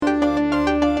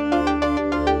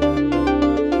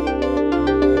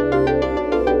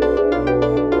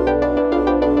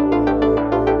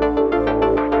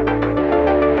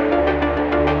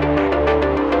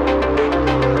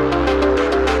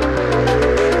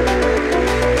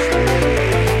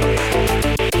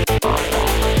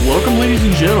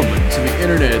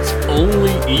internet's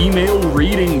only email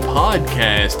reading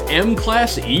podcast,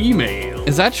 M-Class Email.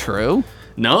 Is that true?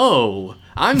 No,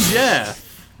 I'm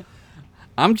Jeff.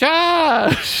 I'm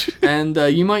Josh. And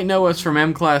you might know us from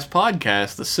M-Class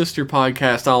Podcast, the sister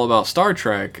podcast all about Star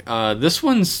Trek. This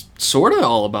one's sort of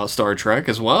all about Star Trek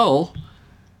as well.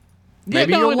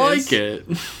 Maybe you'll like it.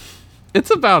 It's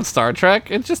about Star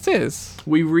Trek. It just is.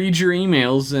 We read your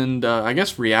emails and I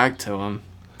guess react to them.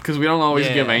 Because we don't always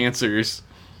give answers.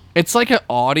 It's like an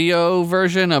audio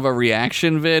version of a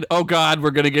reaction vid. Oh god,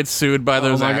 we're gonna get sued by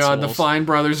those assholes. Oh my god, the Fine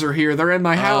brothers are here. They're in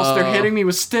my house. They're hitting me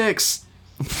with sticks.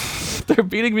 They're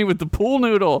beating me with the pool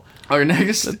noodle. Our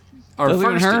first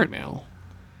email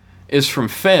is from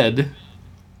Fed.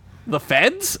 The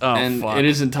Feds? Oh, and fuck. It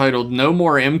is entitled, No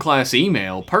More M-Class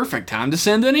Email. Perfect time to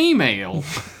send an email.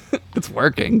 It's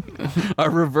working. A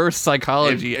reverse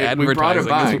psychology advertising. We brought it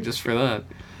back just for that.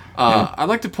 I'd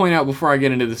like to point out before I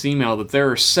get into this email that there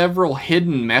are several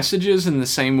hidden messages in the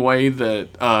same way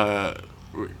that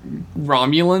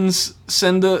Romulans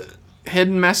send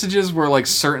hidden messages where like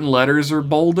certain letters are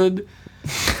bolded.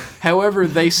 However,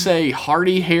 they say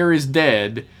Hardy Hair is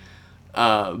dead.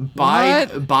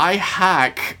 Buy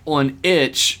Hack on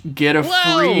Itch, get a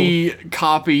free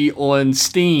copy on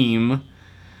Steam.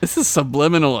 This is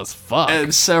subliminal as fuck.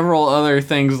 And several other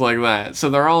things like that.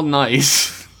 So they're all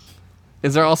nice.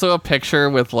 Is there also a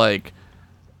picture with like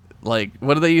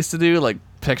what do they used to do? Like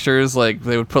pictures, like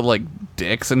they would put like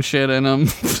dicks and shit in them,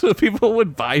 so people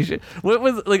would buy shit. What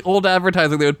was like old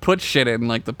advertising? They would put shit in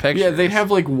like the picture. Yeah, they'd have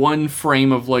like one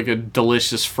frame of like a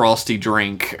delicious frosty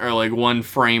drink, or like one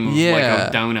frame of like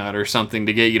a donut or something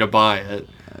to get you to buy it.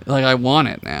 Like I want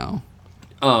it now.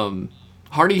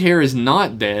 Hardy Hair is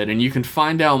not dead, and you can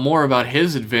find out more about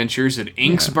his adventures at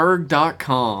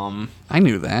inksburg.com. I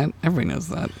knew that. Everybody knows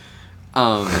that.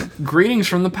 Greetings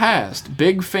from the past.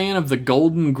 Big fan of the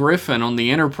Golden Griffin on the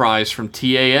Enterprise from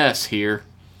TAS here.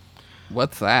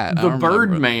 What's that? The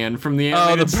Birdman from the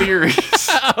animated series.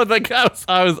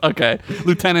 I was okay.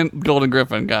 Lieutenant Golden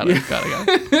Griffin. Got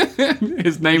it.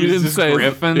 His name is just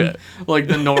Griffin, like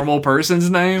the normal person's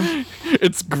name.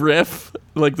 It's Griff,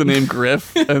 like the name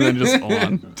Griff, and then just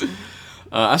on.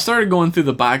 I started going through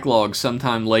the backlog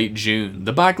sometime late June.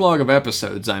 The backlog of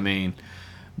episodes, I mean.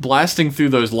 Blasting through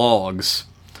those logs.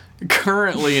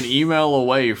 Currently an email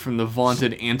away from the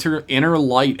vaunted Inner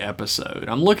Light episode.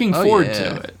 I'm looking forward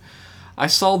to it. I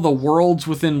saw the Worlds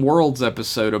Within Worlds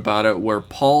episode about it where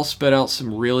Paul spit out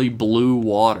some really blue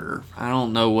water. I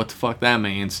don't know what the fuck that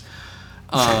means.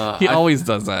 He always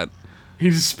does that. He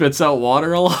just spits out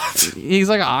water a lot? He's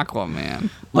like Aquaman.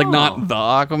 Like not the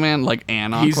Aquaman, like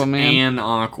an Aquaman. He's an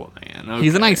Aquaman. Okay.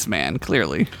 He's an Iceman,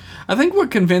 clearly. I think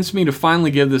what convinced me to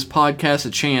finally give this podcast a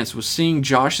chance was seeing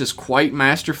Josh's quite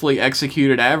masterfully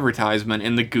executed advertisement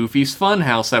in the Goofy's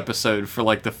Funhouse episode for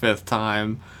like the 5th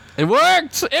time. It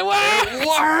worked! It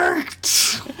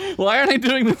worked! Why aren't I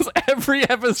doing this every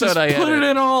episode? Just put it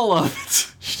in all of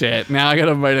it. Shit, now I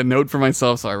gotta write a note for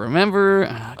myself so I remember.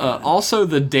 Also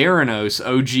the Daranos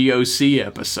OGOC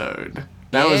episode.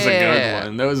 That was a good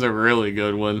one. That was a really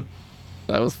good one.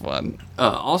 That was fun.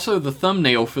 Also, the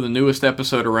thumbnail for the newest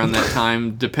episode around that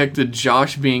time depicted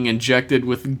Josh being injected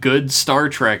with good Star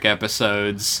Trek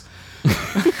episodes.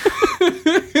 I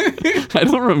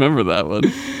don't remember that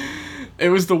one. It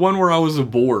was the one where I was a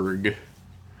Borg.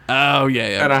 Oh,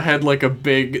 yeah. And I had like a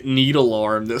big needle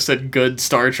arm that said good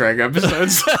Star Trek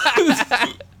episodes.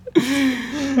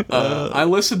 I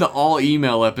listened to all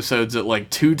email episodes at like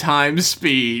 2 times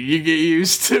speed. You get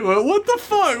used to it. What the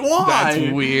fuck? Why?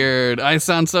 That's weird. I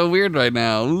sound so weird right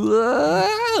now.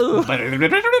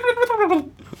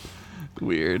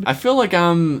 Weird. I feel like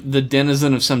I'm the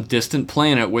denizen of some distant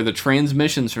planet where the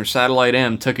transmissions from Satellite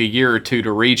M took a year or 2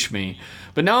 to reach me.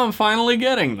 But now I'm finally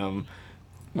getting them.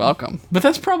 Welcome. But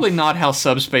that's probably not how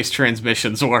subspace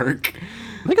transmissions work.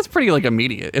 I think it's pretty, like,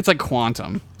 immediate. It's like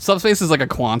quantum. Subspace is like a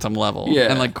quantum level.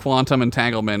 Yeah. And, like, quantum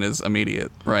entanglement is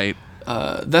immediate, right?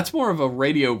 That's more of a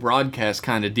radio broadcast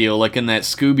kind of deal, like in that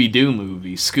Scooby-Doo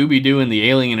movie. Scooby-Doo and the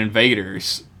Alien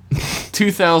Invaders.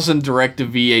 2000 direct to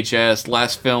VHS,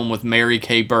 last film with Mary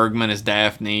Kay Bergman as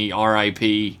Daphne,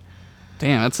 R.I.P.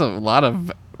 Damn, that's a lot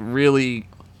of really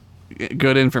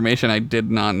good information I did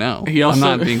not know. I'm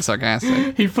not being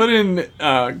sarcastic. He put in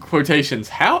quotations,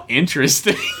 how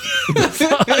interesting. That's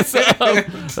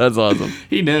awesome.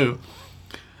 He knew.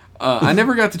 I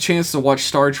never got the chance to watch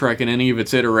Star Trek in any of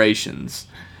its iterations.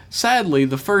 Sadly,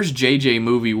 the first JJ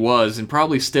movie was, and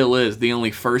probably still is, the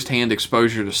only first-hand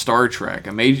exposure to Star Trek.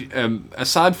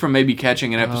 Aside from maybe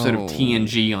catching an episode of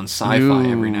TNG on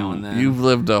Sci-Fi every now and then. You've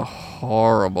lived a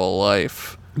horrible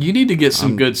life. You need to get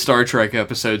some good Star Trek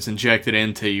episodes injected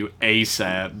into you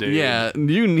ASAP, dude. Yeah,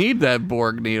 you need that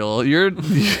Borg needle. You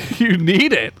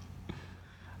need it.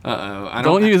 I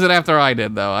Don't use it after I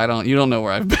did though. You don't know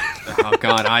where I've been. Oh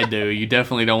God, I do. You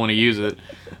definitely don't want to use it.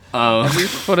 At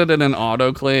least put it in an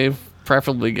autoclave.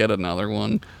 Preferably get another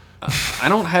one. I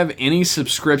don't have any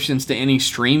subscriptions to any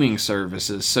streaming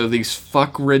services, so these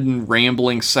fuck-ridden,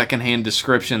 rambling secondhand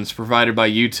descriptions provided by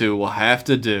you two will have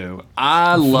to do.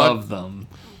 I love them.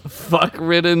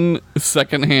 Fuck-ridden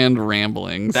secondhand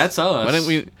ramblings. That's us.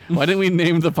 Why didn't we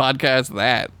name the podcast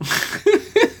that?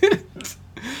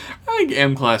 I think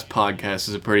M-Class Podcast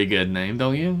is a pretty good name,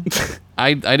 don't you?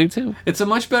 I do too. It's a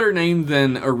much better name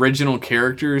than Original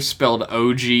Characters, spelled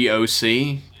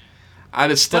OGOC. I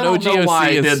just don't know why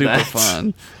I did super that.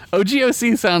 Fun.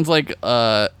 OGOC sounds like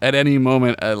at any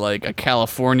moment like a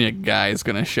California guy is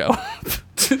gonna show up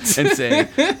and say,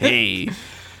 "Hey,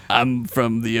 I'm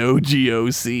from the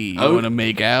OGOC. You want to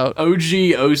make out?"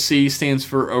 OGOC stands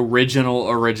for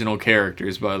Original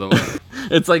Characters, by the way.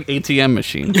 It's like ATM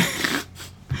machine.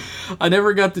 I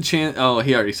never got the chance. Oh,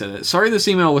 he already said it. Sorry this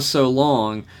email was so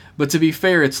long, but to be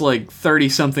fair, it's like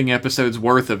 30-something episodes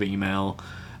worth of email.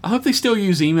 I hope they still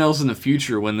use emails in the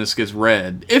future when this gets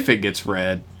read, if it gets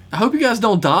read. I hope you guys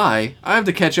don't die. I have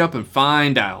to catch up and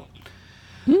find out.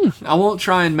 I won't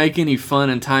try and make any fun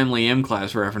and timely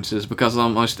M-Class references because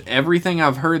almost everything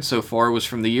I've heard so far was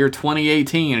from the year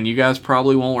 2018 and you guys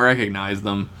probably won't recognize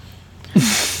them.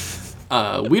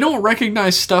 We don't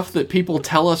recognize stuff that people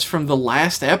tell us from the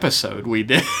last episode we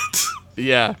did.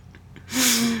 Yeah.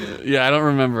 Yeah, I don't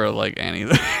remember like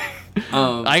anything.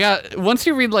 Once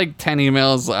you read like 10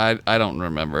 emails, I don't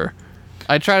remember.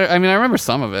 I remember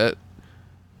some of it.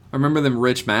 I remember them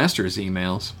Rich Masters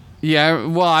emails. Yeah,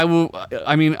 well,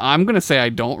 I'm going to say I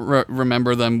don't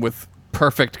remember them with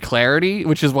perfect clarity,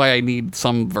 which is why I need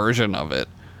some version of it.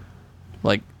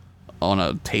 Like, on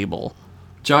a table.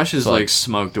 Josh has, like,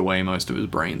 smoked away most of his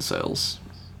brain cells.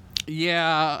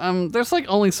 Yeah, there's, like,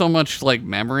 only so much, like,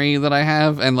 memory that I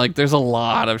have, and, like, there's a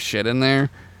lot of shit in there.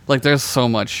 Like, there's so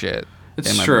much shit.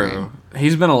 It's true. Brain.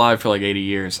 He's been alive for like 80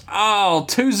 years. Oh,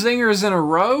 2 zingers in a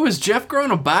row? Has Jeff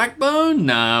grown a backbone?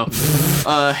 No.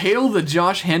 Hail the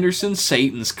Josh Henderson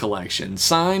Satan's Collection.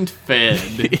 Signed,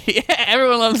 Fed. Yeah,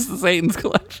 everyone loves the Satan's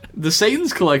Collection. The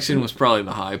Satan's Collection was probably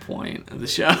the high point of the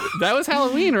show. That was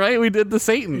Halloween, right? We did the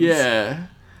Satans. Yeah.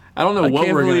 I don't know what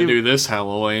we're going to do this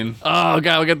Halloween. Oh,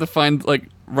 God, we got to find, like,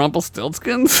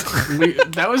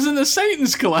 Rumpelstiltskins? That was in the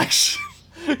Satan's Collection.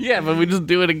 Yeah, but we just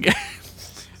do it again.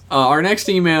 Our next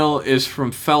email is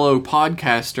from fellow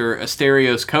podcaster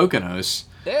Asterios Kokonos.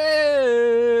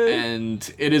 Hey!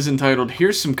 And it is entitled,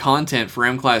 Here's Some Content for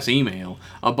M-Class Email.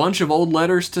 A bunch of old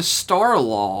letters to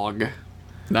Starlog.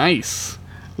 Nice.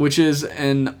 Which is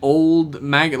an old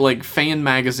fan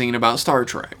magazine about Star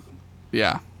Trek.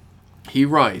 Yeah. He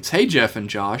writes, Hey Jeff and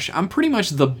Josh, I'm pretty much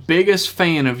the biggest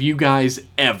fan of you guys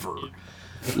ever.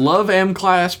 Love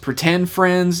M-Class, pretend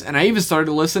friends, and I even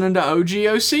started listening to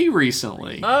OGOC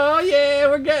recently. Oh yeah,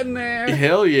 we're getting there.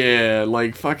 Hell yeah.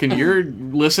 Like, fucking, you're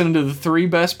listening to the 3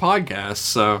 best podcasts,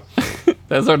 so.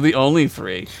 Those are the only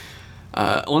 3.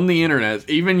 On the internet,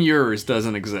 even yours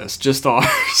doesn't exist, just ours.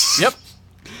 Yep.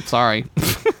 Sorry.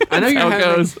 I know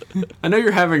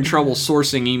you're having trouble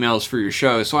sourcing emails for your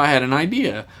show, so I had an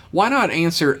idea. Why not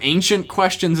answer ancient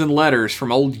questions and letters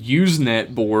from old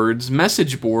Usenet boards,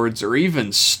 message boards, or even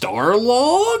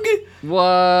Starlog?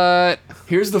 What?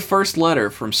 Here's the first letter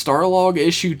from Starlog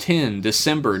issue 10,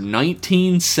 December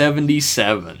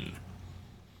 1977.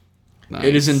 Nice.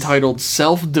 It is entitled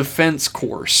Self-Defense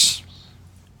Course.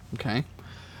 Okay.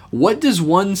 What does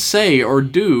one say or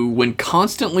do when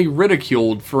constantly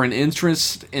ridiculed for an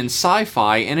interest in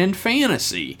sci-fi and in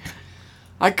fantasy?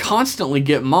 I constantly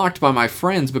get mocked by my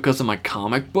friends because of my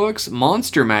comic books,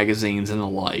 monster magazines, and the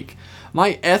like.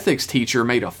 My ethics teacher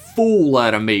made a fool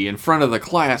out of me in front of the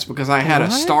class because I had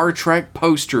a Star Trek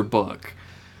poster book.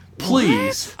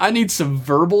 Please, I need some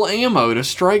verbal ammo to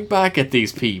strike back at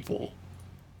these people.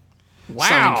 Wow.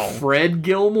 Signed, Fred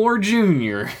Gilmore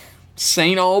Jr.,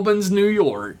 St. Albans, New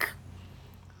York.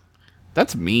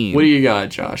 That's mean. What do you got,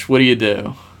 Josh? What do you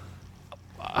do?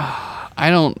 I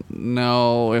don't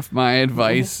know if my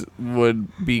advice would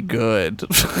be good.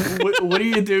 What do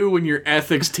you do when your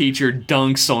ethics teacher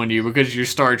dunks on you because of your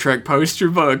Star Trek poster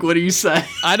book? What do you say?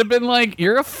 I'd have been like,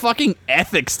 you're a fucking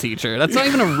ethics teacher. That's not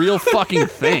even a real fucking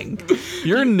thing.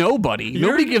 You're nobody.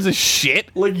 Nobody gives a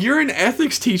shit. Like, you're an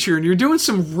ethics teacher and you're doing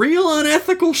some real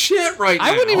unethical shit right now.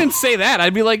 I wouldn't even say that.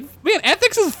 I'd be like, man,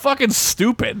 ethics is fucking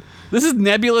stupid. This is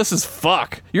nebulous as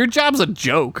fuck. Your job's a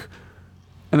joke.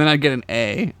 And then I'd get an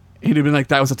A. He'd have been like,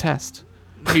 that was a test.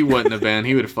 He wouldn't have been.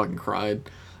 He would have fucking cried.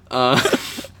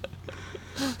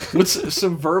 What's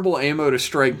some verbal ammo to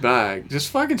strike back? Just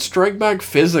fucking strike back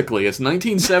physically. It's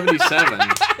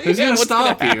 1977. Who's gonna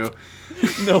stop you?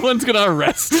 No one's gonna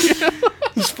arrest you.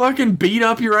 Just fucking beat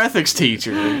up your ethics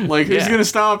teacher. Like, who's gonna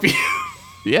stop you?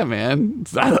 Yeah, man.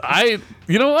 I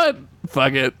you know what?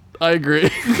 Fuck it. I agree.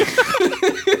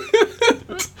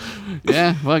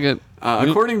 Yeah, fuck it.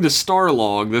 According to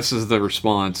Starlog, this is the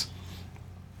response.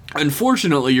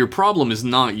 Unfortunately, your problem is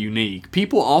not unique.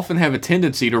 People often have a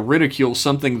tendency to ridicule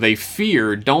something they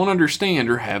fear, don't understand,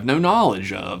 or have no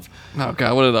knowledge of. Oh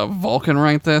god, what did a Vulcan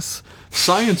write this?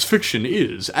 Science fiction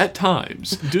is, at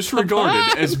times,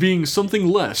 disregarded as being something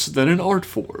less than an art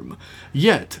form.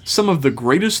 Yet, some of the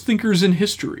greatest thinkers in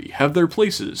history have their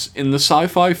places in the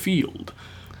sci-fi field.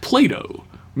 Plato,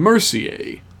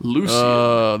 Mercier, Lucian,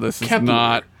 Oh, this is Kepler,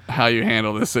 not how you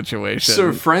handle this situation.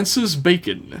 Sir Francis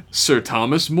Bacon, Sir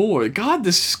Thomas More. God,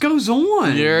 this goes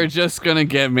on. You're just gonna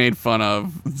get made fun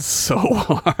of so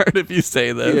hard if you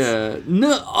say this. Yeah.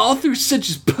 No, authors such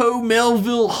as Poe,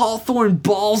 Melville, Hawthorne,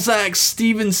 Balzac,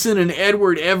 Stevenson, and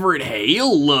Edward Everett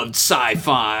Hale loved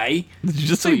sci-fi. Did you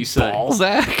just That's what say you say.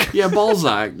 Balzac? Yeah,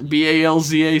 Balzac.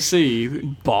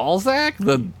 B-A-L-Z-A-C. Balzac?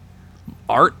 The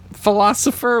art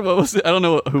philosopher? What was it? I don't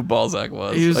know who Balzac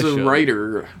was. He was I a should.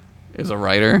 writer. He was a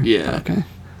writer? Yeah. Okay.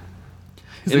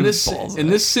 His In name was this, Balzac. in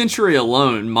this century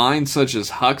alone, minds such as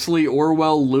Huxley,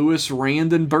 Orwell, Lewis,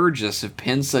 Rand, and Burgess have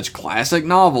penned such classic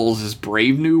novels as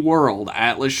Brave New World,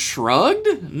 Atlas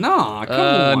Shrugged? Nah,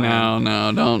 come on.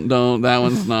 No, don't. That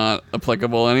one's not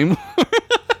applicable anymore.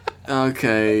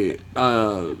 Okay,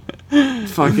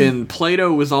 fucking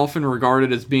Plato was often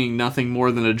regarded as being nothing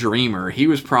more than a dreamer. He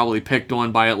was probably picked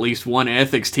on by at least one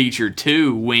ethics teacher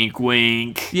too, wink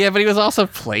wink. Yeah, but he was also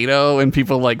Plato, and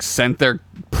people, like, sent their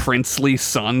princely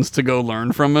sons to go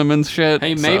learn from him and shit.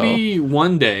 Hey, maybe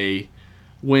one day,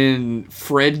 when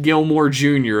Fred Gilmore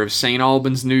Jr. of St.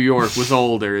 Albans, New York was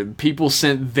older, people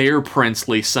sent their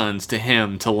princely sons to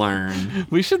him to learn.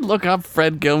 We should look up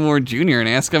Fred Gilmore Jr. and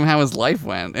ask him how his life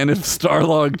went, and if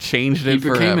Starlog changed He it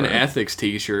forever. became an ethics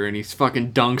teacher, and he's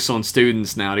fucking dunks on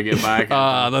students now to get back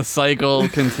at them. The cycle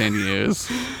continues.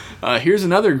 Here's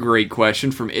another great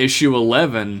question from issue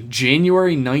 11,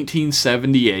 January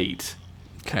 1978.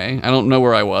 Okay, I don't know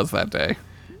where I was that day.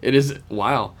 It is,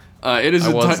 wow. It is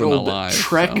I wasn't entitled alive,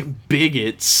 Trek so.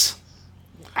 Bigots.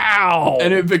 Ow!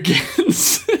 And it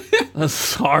begins.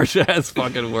 That's harsh ass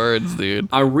fucking words, dude.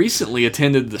 I recently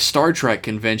attended the Star Trek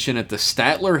convention at the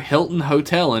Statler Hilton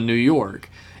Hotel in New York.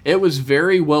 It was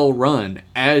very well run,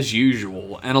 as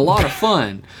usual, and a lot of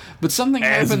fun. But something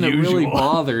As happened that really usual.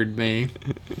 bothered me.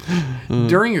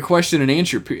 During a question and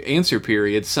answer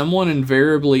period, someone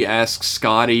invariably asked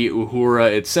Scotty,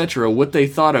 Uhura, etc. what they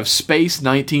thought of Space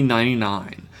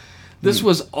 1999. This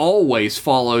was always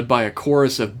followed by a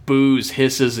chorus of boos,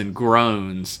 hisses, and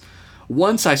groans.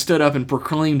 Once I stood up and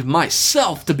proclaimed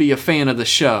myself to be a fan of the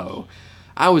show.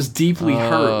 I was deeply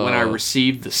hurt when I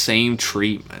received the same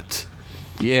treatment.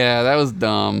 Yeah, that was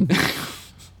dumb.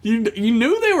 You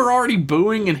knew they were already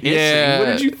booing and hissing. Yeah, What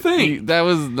did you think? That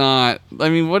was not. I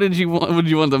mean, what did you want? Would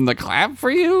you want them to clap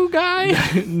for you,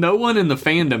 guy? No one in the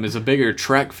fandom is a bigger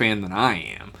Trek fan than I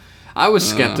am. I was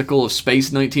skeptical of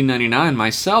Space 1999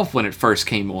 myself when it first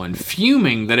came on,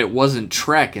 fuming that it wasn't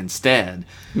Trek instead.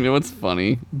 You know what's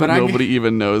funny? But nobody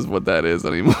even knows what that is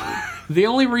anymore. The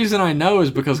only reason I know is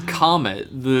because Comet,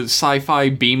 the sci-fi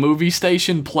B-movie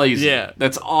station, plays Yeah. it.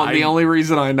 That's all. The only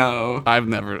reason I know. I've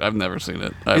never seen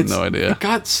it. I have no idea. It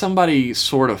got somebody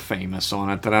sort of famous on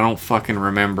it that I don't fucking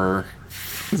remember.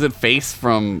 Is it Face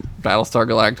from Battlestar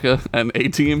Galactica and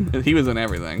A-Team? He was in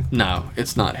everything. No,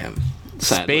 it's not him.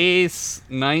 Sadly. Space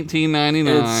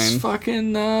 1999. It's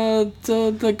fucking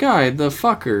the guy, the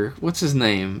fucker. What's his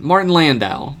name? Martin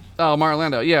Landau. Oh, Martin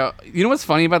Landau. Yeah. You know what's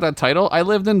funny about that title? I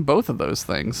lived in both of those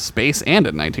things, Space and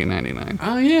in 1999.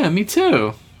 Oh yeah, me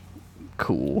too.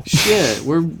 Cool. Shit,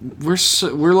 we're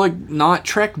like not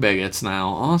Trek bigots now.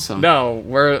 Awesome. No,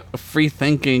 we're free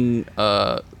thinking,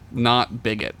 not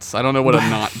bigots. I don't know what a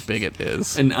not bigot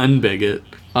is. An unbigot.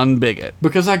 Unbigot.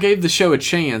 Because I gave the show a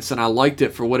chance and I liked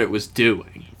it for what it was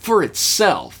doing. For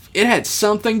itself. It had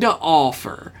something to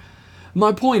offer.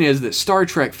 My point is that Star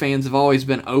Trek fans have always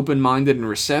been open-minded and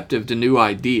receptive to new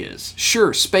ideas.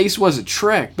 Sure, space wasn't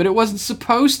Trek, but it wasn't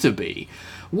supposed to be.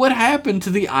 What happened to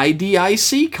the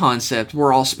IDIC concept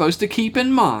we're all supposed to keep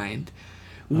in mind?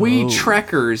 We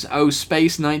Trekkers owe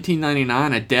Space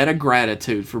 1999 a debt of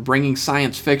gratitude for bringing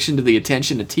science fiction to the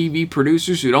attention of TV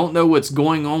producers who don't know what's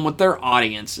going on with their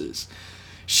audiences.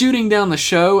 Shooting down the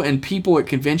show and people at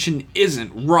convention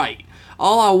isn't right.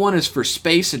 All I want is for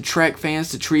Space and Trek fans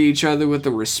to treat each other with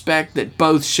the respect that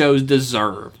both shows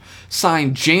deserve.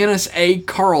 Signed, Janice A.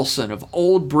 Carlson of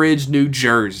Old Bridge, New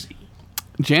Jersey.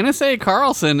 Janice A.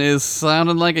 Carlson is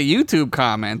sounding like a YouTube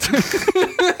comment.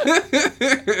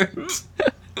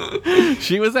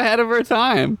 She was ahead of her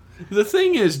time. The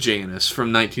thing is, Janice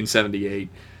from 1978,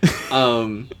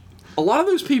 a lot of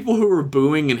those people who were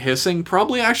booing and hissing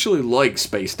probably actually like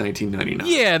Space 1999.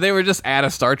 Yeah, they were just at a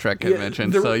Star Trek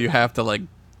convention, Yeah, so you have to, like,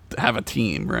 have a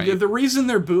team, right? Yeah, the reason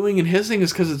they're booing and hissing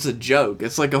is because it's a joke.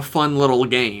 It's like a fun little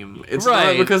game. It's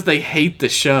Right. not because they hate the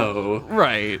show.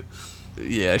 Right.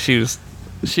 Yeah, she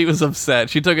was upset.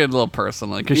 She took it a little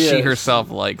personally because she Yeah. herself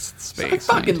likes space.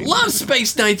 I fucking love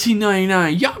Space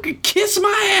 1999. Y'all can kiss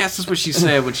my ass. That's what she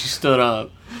said when she stood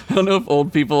up. I don't know if I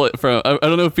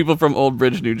don't know if people from Old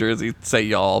Bridge, New Jersey say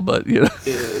y'all, but you know.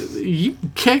 You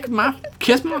kiss my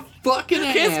fucking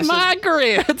ass. Kiss my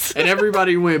grits. And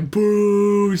everybody went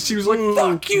boo. She was like,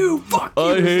 fuck you. It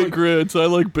was like, grits. I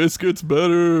like biscuits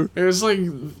better. it was like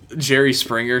Jerry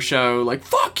Springer show, like,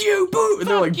 fuck you, boo. And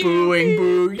they're like booing,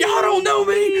 boo. Y'all don't know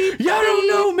me. Y'all don't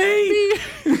know me.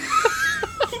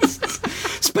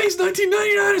 Space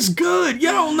 1999 is good.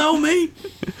 Y'all don't know me.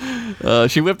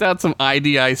 She whipped out some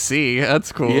IDIC.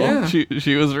 That's cool. Yeah.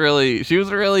 She was really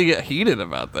heated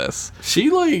about this. She,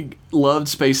 like, loved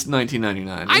Space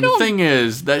 1999. And the thing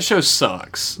is, that show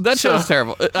sucks. That show's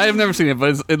terrible. I have never seen it,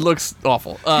 but it looks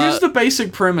awful. Here's the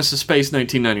basic premise of Space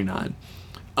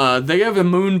 1999. They have a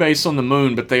moon base on the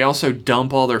moon, but they also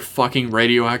dump all their fucking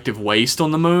radioactive waste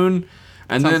on the moon.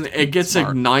 And Sounds then it gets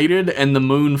smart. ignited, and the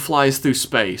moon flies through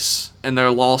space. And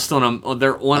they're lost on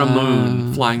they're on a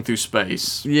moon flying through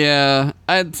space. Yeah,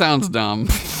 it sounds dumb.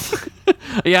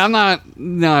 Yeah, I'm not.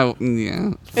 No,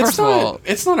 yeah. First of all,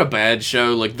 It's not a bad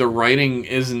show. Like, the writing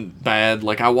isn't bad.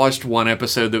 Like, I watched one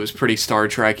episode that was pretty Star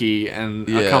Trek-y, and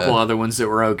a Yeah. couple other ones that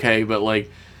were okay, but, like,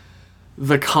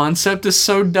 the concept is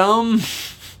so dumb.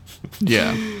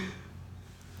 yeah.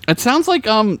 It sounds like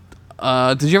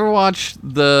did you ever watch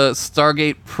the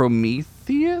Stargate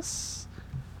Prometheus?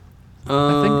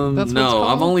 I think that's what it's No, called.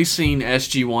 I've only seen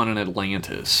SG-1 and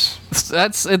Atlantis.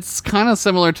 It's kind of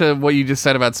similar to what you just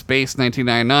said about Space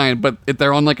 1999, but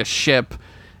they're on like a ship,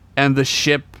 and the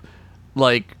ship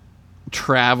like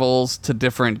travels to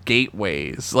different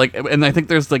gateways. Like, and I think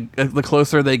there's like the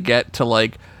closer they get to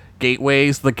like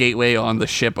gateways, the gateway on the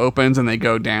ship opens, and they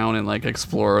go down and like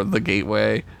explore the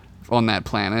gateway on that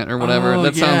planet or whatever. Oh,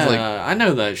 That sounds like I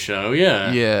know that show,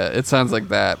 yeah. yeah, it sounds like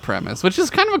that premise, which is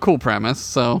kind of a cool premise.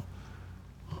 So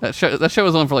that show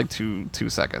was on for like two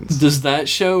seconds. Does that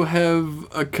show have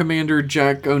a Commander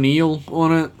Jack O'Neill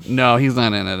on it? No, he's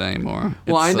not in it anymore.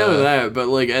 Well, I It's, know that, but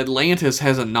like Atlantis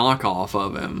has a knockoff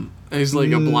of him. He's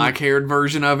like a black-haired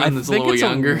version of him that's a little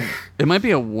younger. It might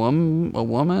be a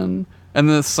woman, and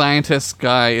the scientist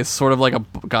guy is sort of like a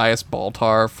Gaius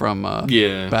Baltar from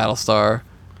Yeah. Battlestar,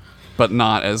 but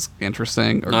not as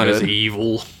interesting or Not good. as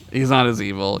evil. He's not as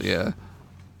evil. Yeah.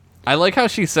 I like how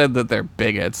she said that they're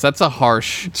bigots. That's a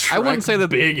harsh. I wouldn't say that.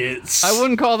 bigots. I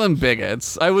wouldn't call them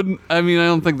bigots. I wouldn't. I mean, I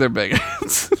don't think they're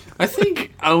bigots. I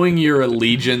think owing your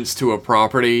allegiance to a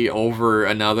property over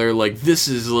another, like, this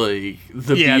is like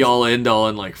the Yeah, be-all end-all,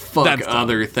 and like fuck that's dumb.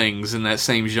 other things in that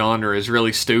same genre is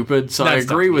really stupid. So I That's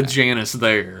agree dumb, with yeah. Janice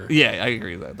there. Yeah, I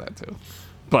agree with that too.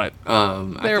 But I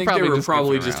think they were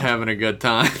probably goofing just around. having a good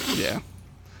time. Yeah.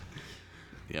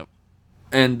 Yep.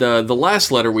 And the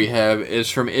last letter we have is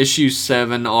from issue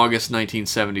 7, August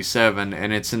 1977,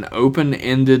 and it's an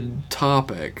open-ended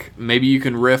topic. Maybe you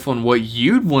can riff on what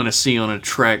you'd want to see on a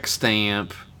Trek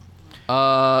stamp.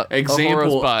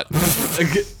 Example. A spot.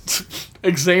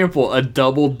 Example, a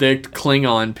double-dicked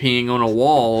Klingon peeing on a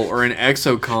wall, or an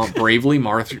exocomp bravely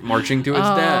marching to its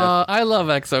death. I love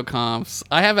exocomps.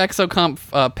 I have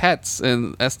exocomp pets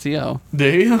in STO. Do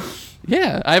you?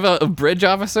 Yeah, I have a bridge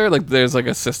officer. Like, there's like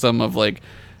a system of like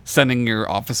sending your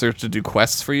officers to do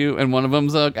quests for you, and one of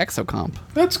them's a exocomp.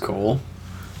 That's cool.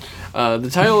 The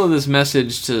title of this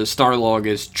message to Starlog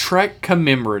is Trek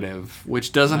Commemorative,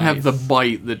 which doesn't have the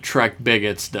bite that Trek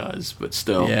Bigots does, but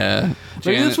still. Yeah,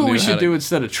 Maybe that's what we should do It.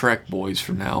 instead of Trek Boys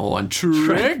from now on.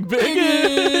 Trek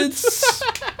Bigots!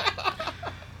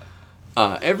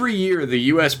 Every year, the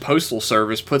U.S. Postal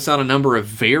Service puts out a number of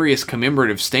various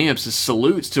commemorative stamps as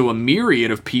salutes to a myriad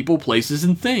of people, places,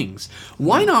 and things.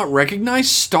 Why not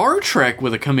recognize Star Trek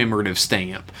with a commemorative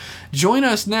stamp? Join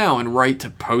us now and write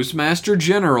to Postmaster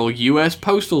General, U.S.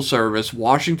 Postal Service,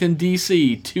 Washington,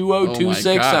 D.C.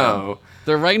 20260. God.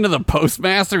 They're writing to the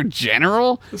Postmaster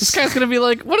General? This guy's gonna be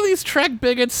like, what are these Trek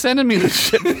bigots sending me this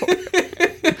shit for?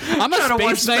 I'm a Trying to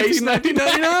watch Space Space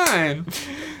 1999. 1999.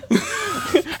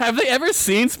 Have they ever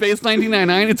seen Space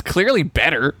 1999? It's clearly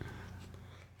better.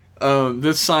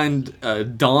 This signed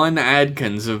Don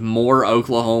Adkins of Moore,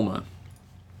 Oklahoma.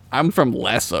 I'm from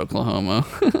less Oklahoma.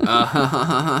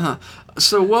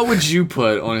 So what would you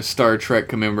put on a Star Trek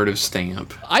commemorative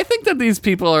stamp? I think that these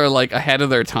people are like ahead of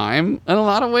their time in a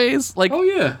lot of ways. Like, Oh,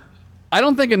 yeah. I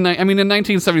don't think in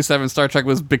 1977 Star Trek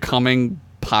was becoming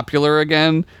popular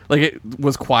again. Like, it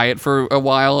was quiet for a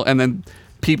while, and then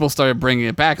people started bringing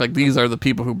it back. Like, these are the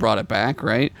people who brought it back,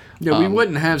 right? Yeah, we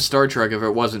wouldn't have Star Trek if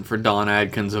it wasn't for Don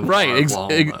Adkins of Right, Moore,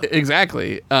 Oklahoma.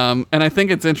 exactly. And I think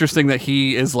it's interesting that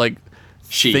he is like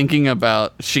She. thinking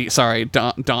about Dawn. Yeah,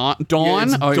 it's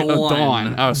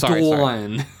Dawn. Oh, sorry.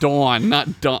 Dawn. Dawn,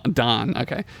 not Don.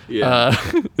 Okay. Yeah.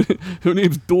 Her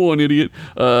name's Dawn, idiot.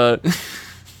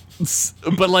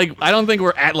 But like, I don't think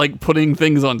we're at like putting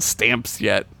things on stamps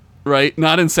yet, right?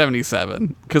 Not in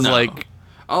 '77, because No. like,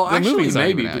 Oh, The actually, movie's not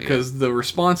maybe, even out because the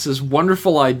response is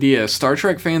wonderful idea. Star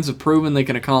Trek fans have proven they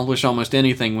can accomplish almost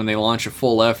anything when they launch a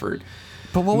full effort.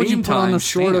 but what would you put on Meantime, the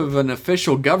short stamp? of an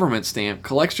official government stamp,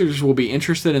 collectors will be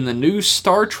interested in the new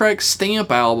Star Trek stamp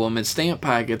album and stamp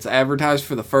packets advertised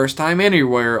for the first time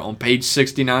anywhere on page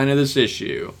 69 of this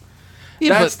issue.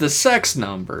 Yeah, That's the sex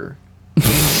number.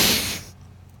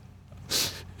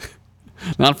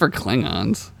 not for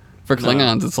Klingons. For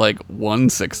Klingons, it's like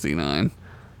 169,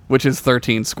 which is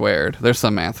 13 squared. There's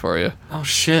some math for you. Oh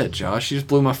shit, Josh, you just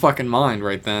blew my fucking mind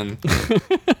right then.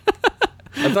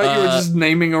 I thought you were just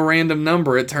naming a random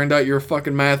number. It turned out you're a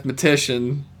fucking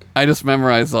mathematician. I just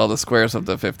memorized all the squares up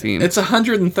to 15. It's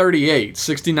 138.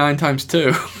 69 times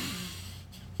 2.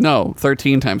 No,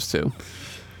 13 times 2.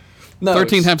 No,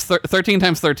 13 times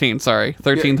 13. Sorry,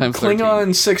 13 times 13.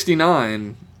 Klingon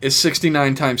 69 is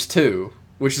 69 times 2,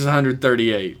 which is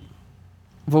 138.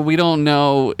 But we don't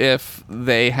know if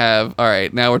they have. All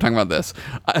right, now we're talking about this.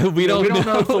 We don't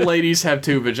know if the ladies have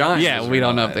two vaginas. Yeah, we or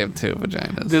don't know not. if they have two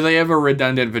vaginas. Do they have a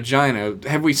redundant vagina?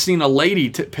 Have we seen a lady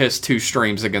piss two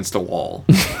streams against a wall?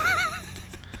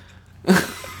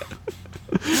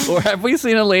 Or have we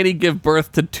seen a lady give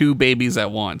birth to two babies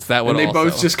at once? That would And they also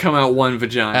both just come out one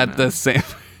vagina. at the same.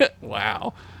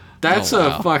 Wow. That's Oh,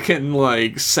 wow. a fucking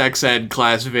like sex ed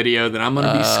class video that I'm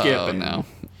gonna be Oh skipping. no,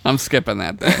 I'm skipping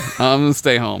that day. I'm gonna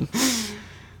stay home.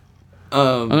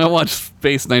 I'm gonna watch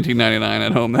Space 1999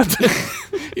 at home that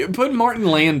day. You put Martin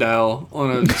Landau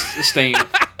on a stamp.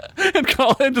 And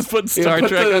call it, just put Star put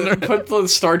Trek the, under. Put the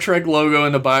Star Trek logo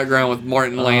in the background with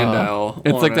Martin Landau.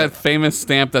 It's on like it. that famous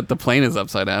stamp that the plane is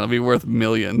upside down. It'll be worth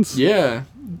millions. Yeah.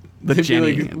 The It'd be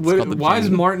Jenny. like, It's what- called the why is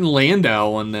Jenny. Martin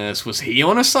Landau on this? Was he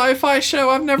on a sci-fi show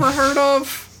I've never heard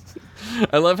of?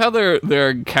 I love how their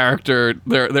character,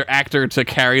 their actor to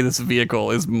carry this vehicle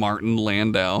is Martin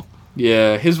Landau.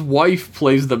 Yeah, his wife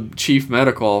plays the chief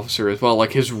medical officer as well,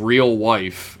 like his real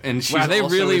wife, and she's Wow, they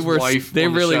also really his were. wife They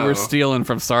on the really were show. stealing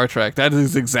from Star Trek. That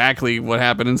is exactly what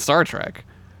happened in Star Trek.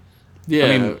 Yeah,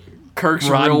 I mean, Kirk's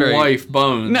Roddenberry- real wife,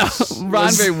 Bones. No, was-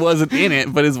 Roddenberry wasn't in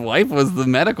it, but his wife was the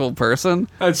medical person.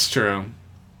 That's true.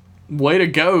 Way to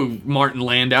go, Martin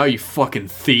Landau, you fucking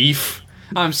thief.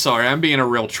 I'm sorry, I'm being a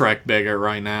real Trek bigot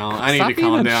right now. I need Stop to being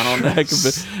calm a down on Trek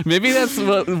this. Maybe that's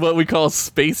what we call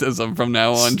spacism from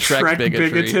now on. Trek bigotry.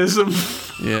 bigotism.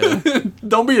 Yeah,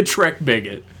 Don't be a Trek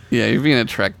bigot. yeah, you're being a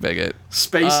Trek bigot.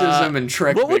 Spacism and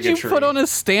Trek What would bigotry. you put on a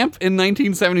stamp in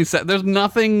 1977? There's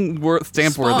nothing worth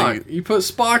stamp worthy. Spock. You put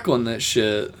Spock on that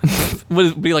shit. Would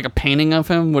it be like a painting of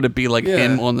him? Would it be like Yeah.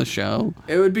 him on the show?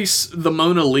 It would be the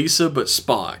Mona Lisa, but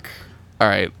Spock. All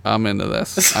right, I'm into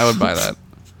this. I would buy that.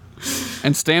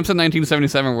 And stamps in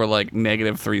 1977 were like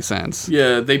 -3 cents.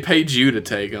 Yeah, they paid you to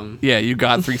take them. Yeah, you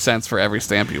got 3 cents for every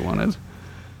stamp you wanted.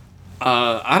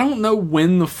 I don't know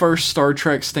when the first Star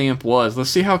Trek stamp was.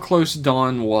 Let's see how close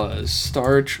Dawn was.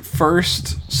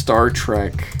 First Star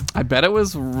Trek. I bet it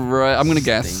was right. I'm gonna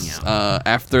guess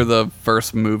after the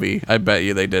first movie. I bet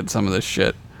you they did some of this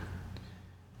shit.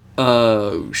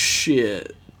 Oh,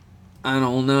 shit. I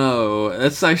don't know.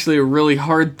 That's actually a really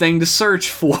hard thing to search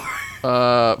for.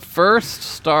 First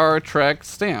Star Trek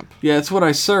stamp. Yeah, that's what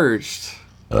I searched.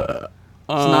 It's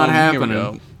not Here we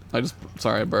happening. go.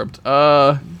 Sorry, I burped.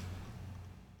 Oh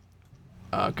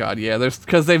god, yeah. There's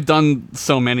because they've done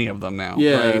so many of them now.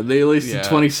 Yeah, right? they released in Yeah.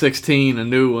 2016 a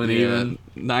new one Yeah, even.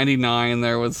 99.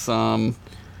 There was some.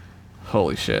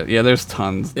 Holy shit! Yeah, there's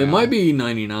tons. It now. might be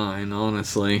 99,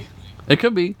 honestly. It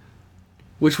could be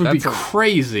Which would That's be a-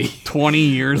 crazy. 20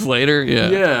 years later. Yeah.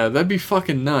 Yeah, that'd be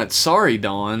fucking nuts. Sorry,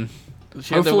 Dawn.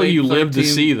 She had to Hopefully wait you live to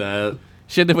 13 see that.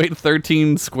 She had to wait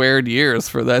 13 squared years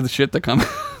for that shit to come.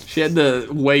 She had to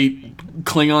wait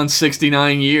Klingon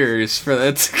 69 years for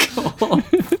that to go on.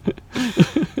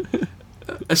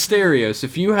 Asterios,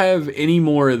 if you have any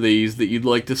more of these that you'd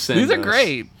like to send These are us,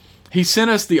 great. He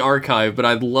sent us the archive, but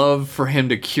I'd love for him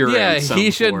to curate Yeah, some he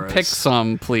should for us. pick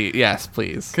some, please. Yes,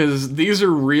 please. Because these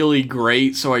are really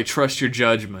great, so I trust your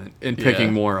judgment in picking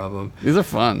Yeah. more of them. These are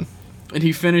fun. And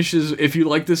he finishes, if you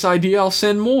like this idea, I'll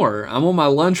send more. I'm on my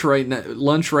lunch right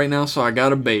now, so I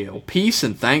gotta bail. Peace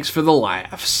and thanks for the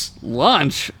laughs.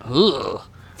 Lunch. Ugh.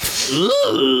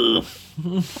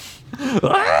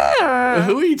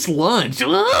 Who eats lunch?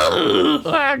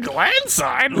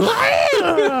 Glenside.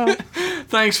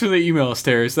 Thanks for the email,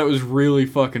 Asteris. That was really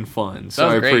fucking fun, so That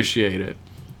was I great. appreciate it.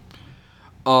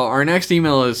 Our next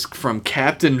email is from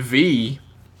Captain V.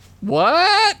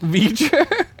 What?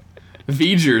 Veecher?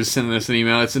 Vegers sent us an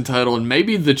email. It's entitled,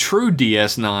 Maybe the True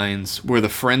DS9s Were the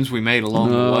Friends We Made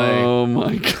Along the Way. Oh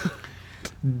my god.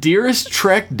 Dearest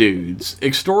Trek dudes,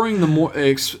 ignoring the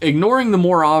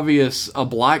more obvious a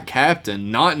black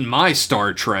captain, not in my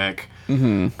Star Trek.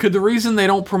 Mm-hmm. Could the reason they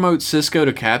don't promote Cisco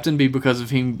to captain be because of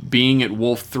him being at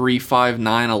Wolf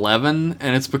 35911,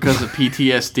 and it's because of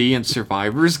PTSD and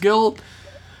Survivor's Guilt,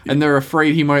 and they're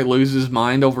afraid he might lose his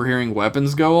mind over hearing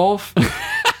weapons go off?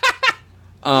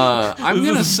 I'm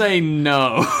gonna say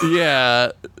no.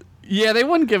 Yeah. Yeah, they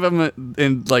wouldn't give him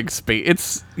in like space.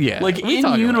 It's Like we in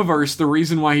talk about- universe, the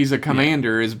reason why he's a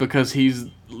commander is because he's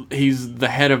the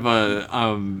head of a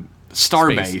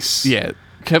starbase. space. Yeah.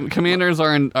 Commanders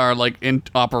are like in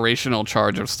operational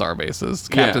charge of star bases.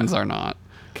 Captains are not.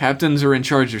 Captains are in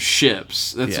charge of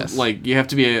ships. That's Yes. like you have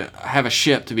to have a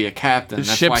ship to be a captain.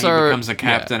 That's Ships why he are- becomes a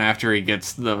captain after he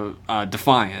gets the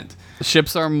Defiant.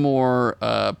 Ships are more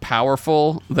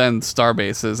powerful than star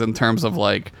bases in terms of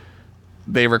like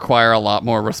they require a lot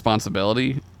more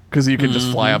responsibility because you could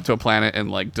just fly up to a planet and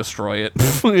like destroy it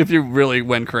if you really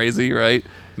went crazy, right?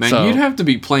 Man, So- you'd have to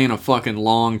be playing a fucking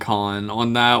long con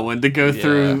on that one to go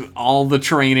through all the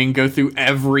training, go through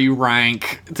every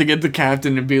rank to get the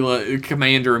captain and be like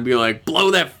commander and be like,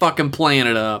 blow that fucking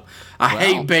planet up. I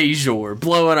hate Bajor.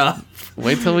 Blow it up.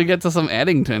 Wait till we get to some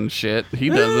Eddington shit. He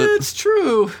does it. It's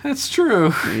true. That's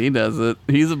true. He does it.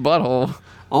 He's a butthole.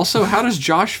 Also, how does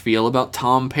Josh feel about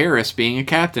Tom Paris being a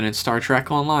captain in Star Trek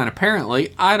Online?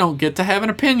 Apparently, I don't get to have an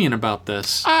opinion about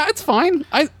this. It's fine.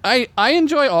 I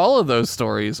enjoy all of those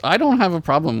stories. I don't have a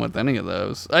problem with any of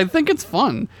those. I think it's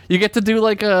fun. You get to do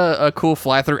like a cool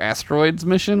fly through asteroids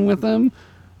mission with him.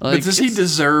 Like, But does he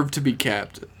deserve to be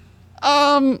captain?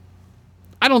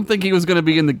 I don't think he was going to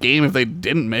be in the game if they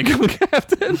didn't make him a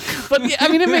captain. But yeah, I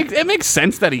mean, it makes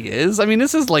sense that he is. I mean,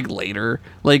 this is like later.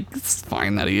 Like, it's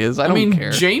fine that he is. I don't care.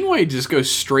 Janeway just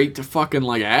goes straight to fucking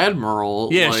like admiral.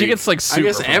 Yeah, she gets, like, I super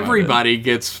guess promoted. everybody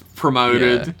gets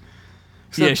promoted. Yeah.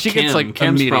 Except Yeah, she gets, like, Kim's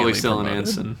probably immediately still an promoted.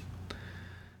 ensign.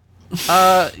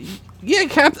 Yeah,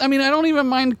 I mean, I don't even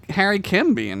mind Harry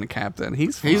Kim being the captain.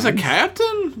 He's He's a fine.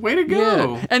 captain? Way to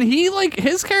go. Yeah. And he, like,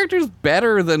 his character's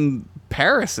better than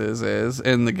Paris's is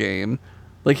in the game.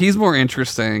 Like, he's more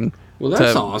interesting Well,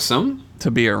 that's awesome. to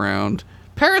be around.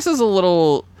 Paris is a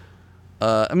little,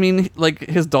 I mean, like,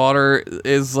 his daughter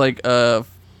is, like, a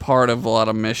part of a lot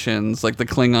of missions. Like, the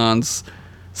Klingons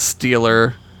steal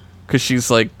her because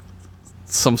she's, like,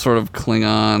 some sort of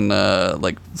Klingon,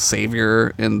 like,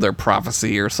 savior in their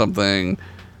prophecy or something.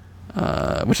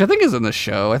 Which I think is in the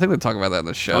show. I think they talk about that in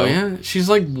the show. Oh, yeah? She's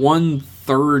like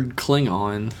 1/3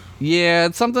 Klingon. Yeah,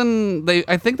 it's something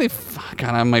I think they.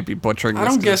 God, I might be butchering this. I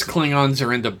don't guess Klingons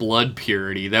are into blood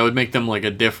purity. That would make them like a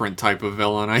different type of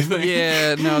villain, I think.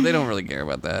 Yeah, no, they don't really care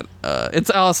about that. It's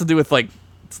all has to do with like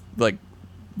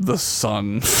the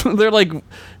sun. They're like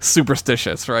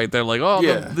superstitious, right? They're like, oh,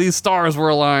 Yeah. these stars were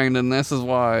aligned, and this is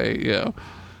why. You know,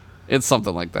 it's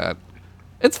something like that.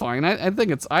 It's fine. I think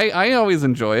it's. I always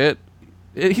enjoy it.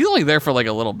 He's only there for like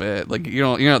a little bit. Like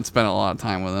you're not spending a lot of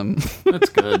time with him. That's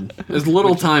good. As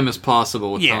little time as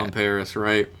possible with Yeah. Tom Paris,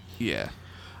 right? Yeah.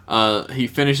 He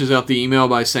finishes out the email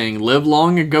by saying, live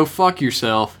long and go fuck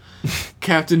yourself.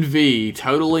 Captain V,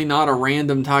 totally not a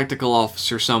random tactical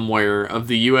officer somewhere of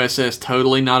the USS,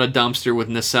 totally not a dumpster with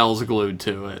nacelles glued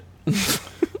to it.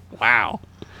 Wow.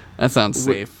 That sounds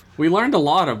safe. We learned a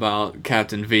lot about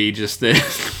Captain V just then.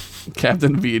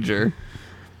 Captain V'ger.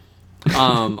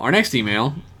 Our next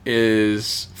email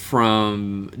is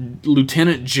from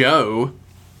Lieutenant Joe.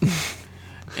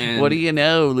 And What do you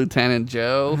know, Lieutenant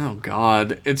Joe? Oh,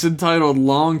 God. It's entitled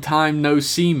Long Time No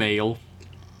See Mail.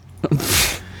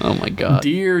 Oh my God.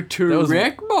 Dear was-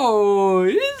 Trek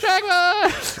boys.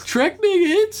 Trek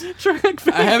bigots.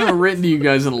 I haven't written to you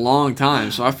guys in a long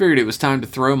time, so I figured it was time to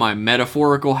throw my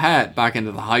metaphorical hat back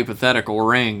into the hypothetical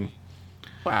ring.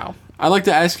 Wow. I'd like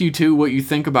to ask you, too, what you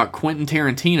think about Quentin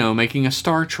Tarantino making a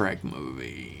Star Trek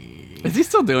movie. Is he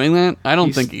still doing that? I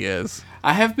don't think he is.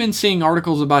 I have been seeing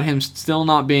articles about him still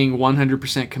not being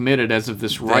 100% committed as of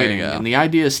this writing, and the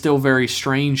idea is still very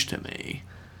strange to me.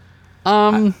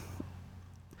 I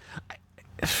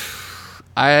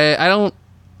don't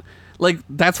like.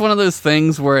 That's one of those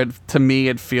things where, to me,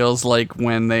 it feels like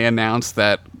when they announced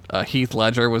that Heath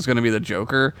Ledger was going to be the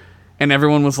Joker, and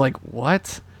everyone was like,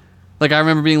 "What?" Like, I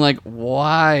remember being like,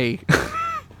 "Why?"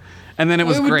 And then it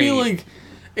was great.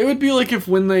 It would be like if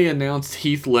when they announced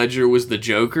Heath Ledger was the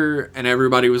Joker and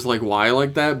everybody was like, why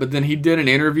like that? But then he did an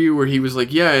interview where he was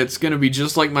like, yeah, it's going to be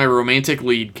just like my romantic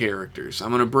lead characters. I'm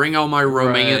going to bring all my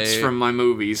romance from my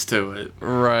movies to it.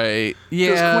 Right.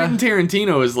 Yeah. Because Quentin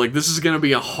Tarantino is like, this is going to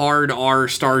be a hard R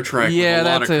Star Trek with a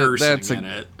lot of cursing in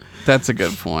it. That's a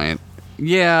good point.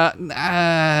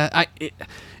 Yeah.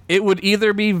 It would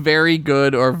either be very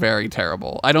good or very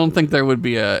terrible. I don't think there would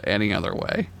be any other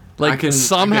way. Like,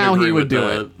 somehow he would do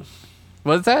it.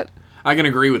 What's that? I can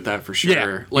agree with that for sure.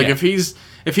 Yeah, like, if he's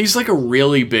like a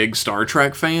really big Star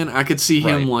Trek fan, I could see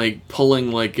him, like,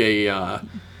 pulling, like, a,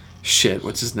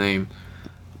 what's his name?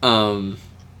 The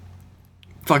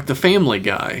Family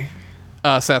Guy.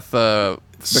 Seth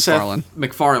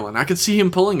MacFarlane. I could see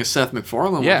him pulling a Seth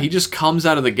MacFarlane one. He just comes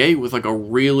out of the gate with, like, a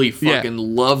really fucking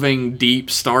loving, deep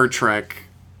Star Trek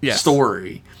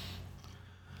story.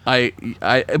 But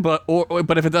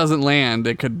if it doesn't land,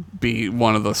 it could be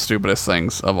one of the stupidest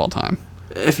things of all time.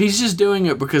 If he's just doing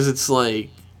it because it's like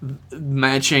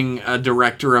matching a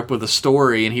director up with a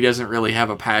story and he doesn't really have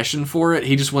a passion for it,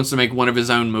 he just wants to make one of his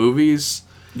own movies.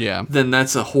 Yeah. Then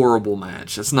that's a horrible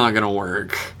match. It's not gonna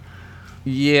work.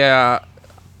 Yeah.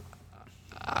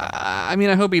 I mean,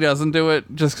 I hope he doesn't do it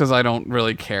just because I don't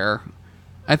really care.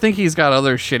 I think he's got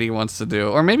other shit he wants to do.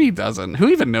 Or maybe he doesn't. Who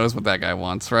even knows what that guy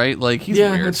wants, right? Like, he's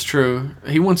weird. Yeah, that's true.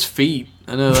 He wants feet.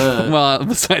 I know that. Well,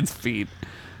 besides feet.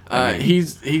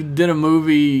 He did a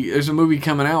movie. There's a movie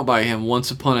coming out by him,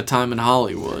 Once Upon a Time in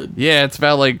Hollywood. Yeah, it's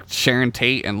about, like, Sharon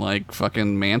Tate and, like,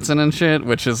 fucking Manson and shit,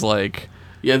 which is, like...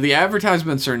 Yeah, the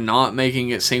advertisements are not making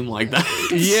it seem like that.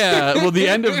 Yeah, well, the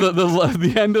end of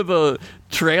the end of the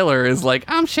trailer is like,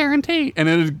 I'm Sharon Tate,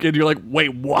 and you're like,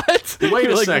 wait, what?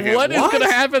 Wait a second, what is going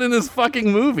to happen in this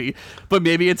fucking movie? But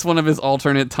maybe it's one of his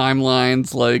alternate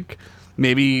timelines, like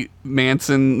maybe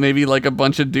Manson, maybe like a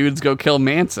bunch of dudes go kill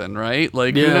Manson, right?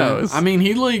 Like, who knows? I mean,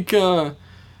 he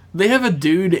they have a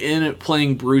dude in it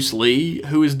playing Bruce Lee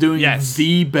who is doing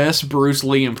the best Bruce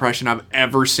Lee impression I've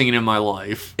ever seen in my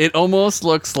life. It almost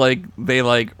looks like they,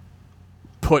 like,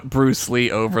 put Bruce Lee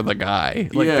over the guy.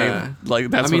 Like,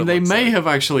 that's they may have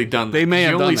actually done that. They may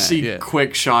have done that. You only see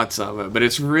quick shots of it, but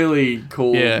it's really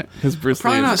cool. Yeah, because Bruce Lee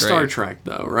probably not great. Star Trek,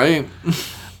 though, right?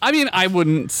 I mean, I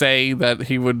wouldn't say that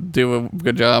he would do a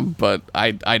good job, but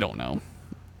I don't know.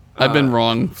 I've been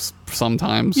wrong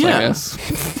sometimes, I guess.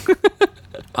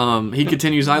 He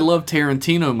continues, I love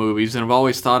Tarantino movies and have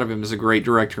always thought of him as a great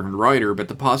director and writer, but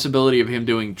the possibility of him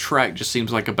doing Trek just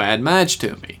seems like a bad match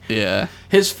to me. Yeah.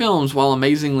 His films, while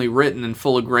amazingly written and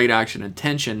full of great action and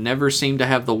tension, never seem to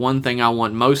have the one thing I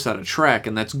want most out of Trek,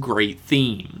 and that's great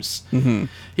themes. Mm-hmm.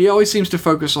 He always seems to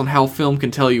focus on how film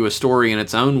can tell you a story in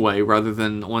its own way, rather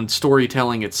than on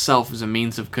storytelling itself as a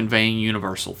means of conveying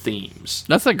universal themes.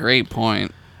 That's a great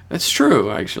point. That's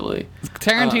true, actually.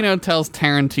 Tarantino tells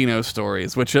Tarantino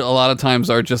stories, which a lot of times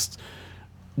are just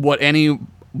what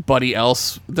anybody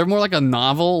else. They're more like a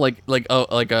novel, like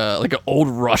an old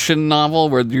Russian novel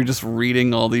where you're just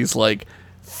reading all these like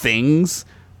things,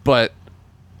 but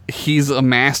he's a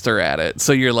master at it.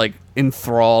 So you're like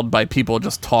enthralled by people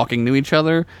just talking to each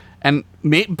other.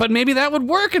 But maybe that would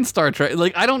work in Star Trek.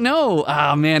 Like, I don't know.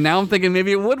 Ah, man, now I'm thinking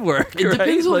maybe it would work. It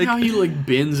depends on how he like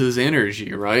bends his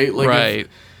energy, right? Like, right.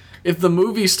 If the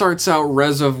movie starts out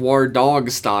Reservoir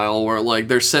Dogs style, where like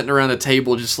they're sitting around a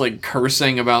table just like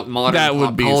cursing about modern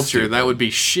pop culture, stupid. that would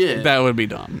be shit. That would be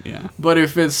dumb, yeah. But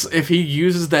if he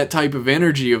uses that type of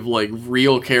energy of like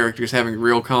real characters having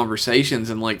real conversations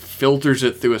and like filters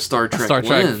it through a Star Trek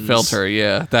lens, filter,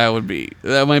 yeah,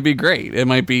 that might be great. It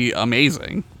might be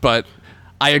amazing. But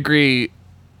I agree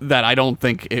that I don't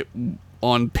think it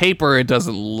on paper it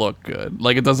doesn't look good.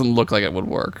 Like, it doesn't look like it would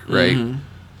work, right? Mm-hmm.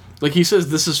 Like, he says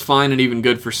this is fine and even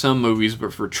good for some movies,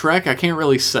 but for Trek, I can't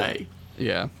really say.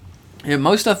 Yeah. At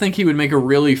most, I think he would make a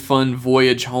really fun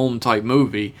voyage home type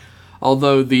movie,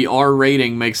 although the R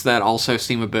rating makes that also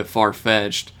seem a bit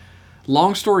far-fetched.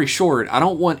 Long story short, I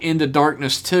don't want Into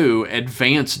Darkness 2,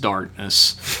 Advanced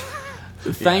Darkness.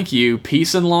 Thank you,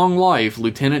 peace and long life,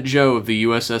 Lieutenant Joe of the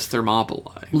USS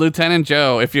Thermopylae. Lieutenant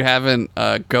Joe, if you haven't,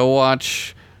 go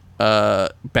watch...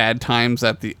 Bad Times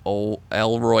at the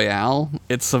El Royale.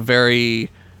 It's a very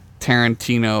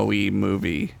Tarantino-y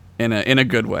movie in a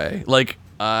good way. Like,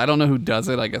 I don't know who does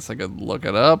it. I guess I could look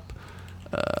it up.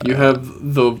 You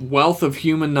have the wealth of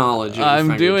human knowledge.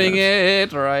 I'm doing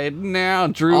it right now.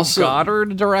 Drew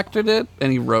Goddard directed it,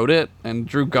 and he wrote it. And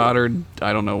Drew Goddard,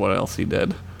 I don't know what else he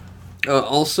did.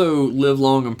 Also, live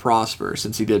long and prosper,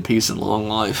 since he did Peace and Long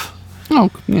Life. Oh,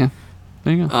 yeah.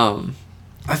 There you go.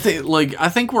 I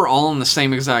think we're all on the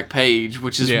same exact page,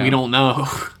 which is we don't know.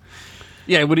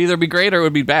 Yeah, it would either be great or it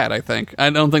would be bad, I think. I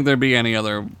don't think there'd be any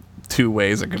other two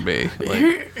ways it could be.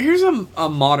 Here's a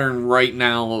modern, right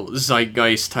now,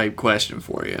 zeitgeist type question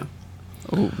for you.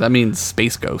 Oh, that means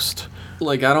Space Ghost.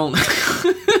 Like, I don't...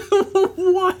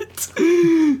 What?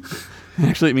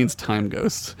 Actually, it means Time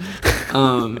Ghost.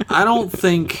 I don't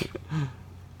think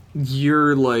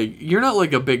you're not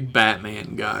like a big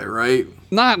Batman guy, right?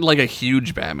 Not like a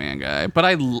huge Batman guy, but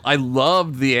I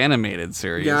loved the animated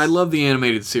series. Yeah, I love the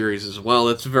animated series as well.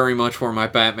 That's very much where my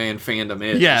Batman fandom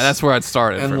is. Yeah, that's where it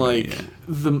started. And for like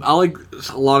me, I like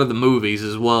a lot of the movies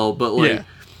as well, but like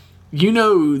you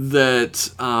know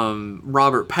that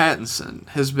Robert Pattinson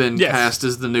has been cast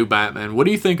as the new Batman. What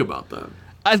do you think about that?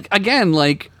 Again,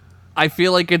 like I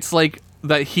feel like it's like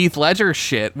that Heath Ledger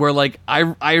shit where like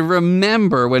I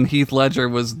remember when Heath Ledger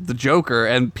was the Joker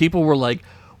and people were like,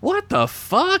 what the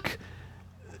fuck?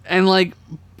 And like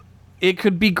it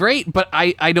could be great, but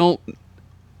I don't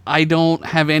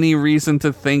have any reason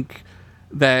to think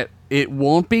that it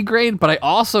won't be great, but I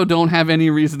also don't have any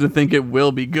reason to think it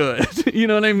will be good. You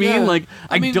know what I mean? Yeah. Like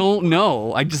I don't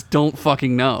know. I just don't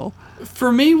fucking know.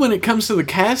 For me, when it comes to the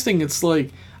casting, it's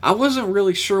like I wasn't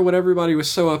really sure what everybody was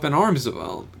so up in arms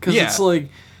about, because it's like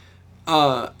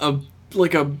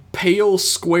a pale,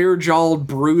 square-jawed,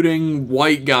 brooding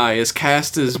white guy is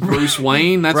cast as Bruce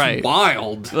Wayne. That's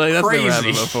wild. Like, that's crazy. never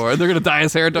happened before. They're gonna dye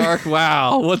his hair dark.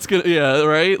 Wow, what's gonna? Yeah,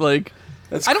 right. Like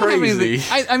that's I don't crazy.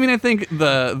 have anything. I mean, I think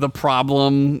the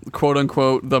problem, quote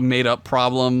unquote, the made up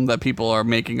problem that people are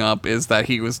making up is that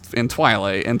he was in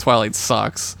Twilight, and Twilight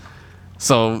sucks.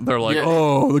 So they're like,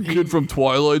 oh, the kid from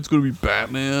Twilight's gonna be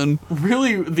Batman.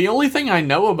 Really, the only thing I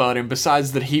know about him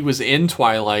besides that he was in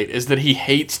Twilight is that he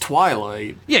hates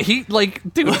Twilight. Yeah, he like,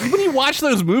 dude. When you watch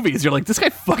those movies, you're like, this guy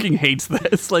fucking hates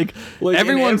this. Like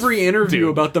everyone, in every interview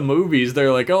about the movies,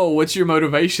 they're like, oh, what's your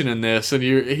motivation in this? And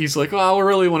he's like, oh, I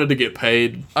really wanted to get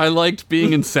paid. I liked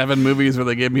being in 7 movies where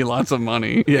they gave me lots of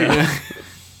money. Yeah.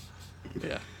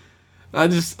 Yeah. I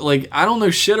don't know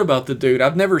shit about the dude.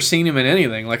 I've never seen him in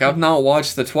anything. Like, I've not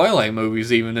watched the Twilight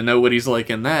movies even to know what he's like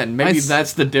in that. And maybe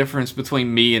that's the difference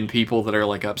between me and people that are,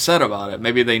 like, upset about it.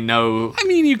 Maybe they know... I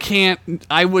mean, you can't...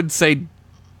 I would say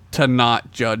to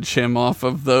not judge him off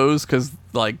of those, because,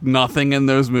 like, nothing in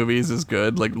those movies is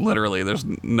good. Like, literally, there's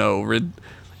no...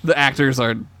 the actors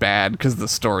are bad because the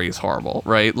story is horrible,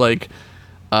 right? Like,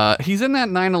 he's in that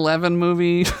 9/11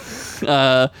 movie.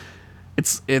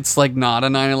 It's like not a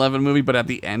 9/11 movie, but at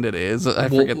the end it is. I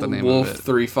forget the name of it. Wolf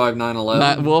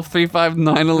 35911. Wolf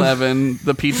 35911,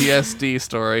 the PTSD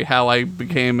story, how I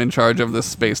became in charge of this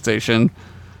space station.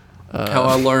 How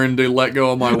I learned to let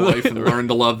go of my wife and learn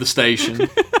to love the station.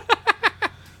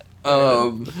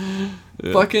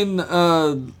 Fucking,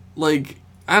 like,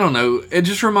 I don't know. It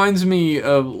just reminds me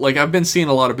of, like, I've been seeing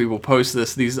a lot of people post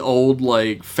these old,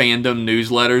 like, fandom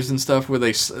newsletters and stuff where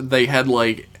they had,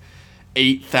 like,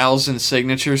 8,000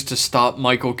 signatures to stop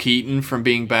Michael Keaton from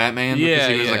being Batman because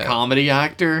he was a comedy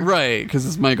actor. Right, because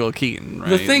it's Michael Keaton, right?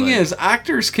 The thing is,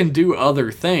 actors can do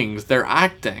other things. They're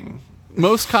acting.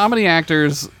 Most comedy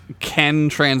actors can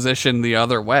transition the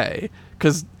other way,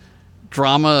 because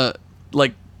drama,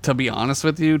 like, to be honest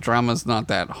with you, drama's not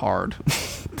that hard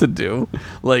to do.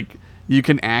 Like, you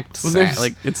can act sad.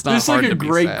 Like, it's not hard to be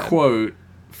sad. There's, like, a great quote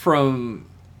from...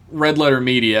 Red Letter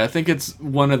Media. I think it's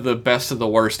one of the best of the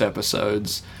worst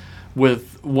episodes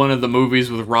with one of the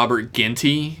movies with Robert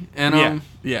Ginty in them.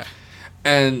 Yeah.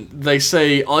 And they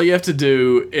say all you have to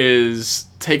do is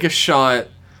take a shot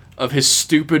of his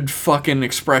stupid fucking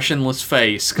expressionless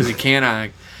face because he can't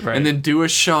act, and then do a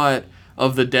shot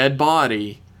of the dead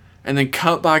body and then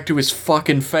cut back to his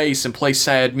fucking face and play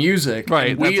sad music.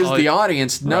 Right. And we as the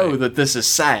audience know that this is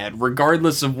sad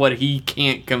regardless of what he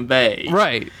can't convey.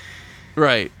 Right.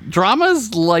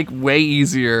 Drama's like way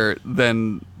easier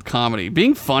than comedy.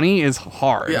 Being funny is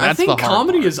hard. Yeah, I think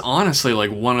comedy is honestly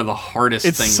like one of the hardest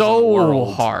things in the world.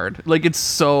 It's so hard. Like, it's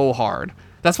so hard.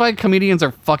 That's why comedians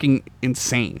are fucking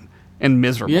insane and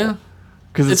miserable. Yeah.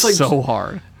 Because it's like, so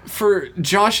hard. For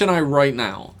Josh and I right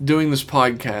now, doing this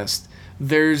podcast,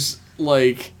 there's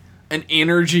like an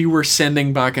energy we're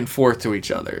sending back and forth to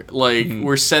each other. Like,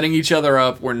 we're setting each other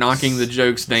up, we're knocking the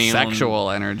jokes down.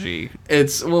 Sexual energy.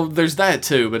 Well, there's that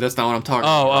too, but that's not what I'm talking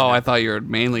about. Oh, I thought you were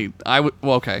mainly... well,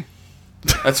 okay.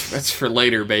 That's for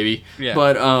later, baby. Yeah.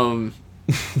 But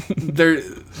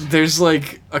there's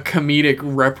like a comedic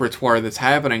repertoire that's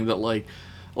happening that like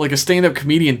a stand-up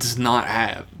comedian does not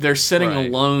have. They're sitting Right.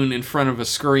 alone in front of a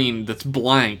screen that's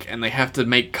blank, and they have to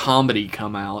make comedy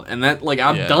come out. And that, like,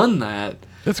 I've Yeah. done that.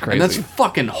 That's crazy. And that's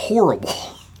fucking horrible.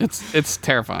 It's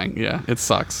terrifying. Yeah, it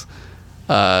sucks.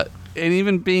 And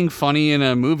even being funny in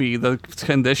a movie, the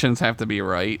conditions have to be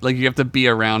right. Like, you have to be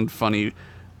around funny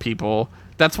people.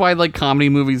 That's why, like, comedy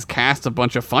movies cast a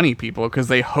bunch of funny people, because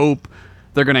they hope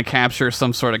they're going to capture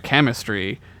some sort of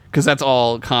chemistry, because that's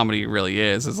all comedy really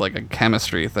is like a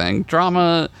chemistry thing.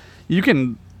 Drama, you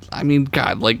can, I mean,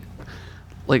 God, like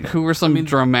who are some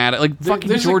dramatic, like fucking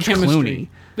There's George a chemistry. Clooney.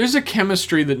 There's a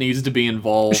chemistry that needs to be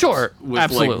involved. Sure, with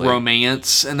absolutely. like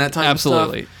romance and that type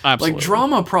Absolutely, of stuff. absolutely. Like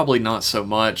drama, probably not so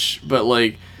much, but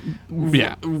like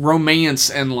Yeah. romance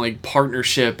and like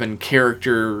partnership and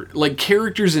character, like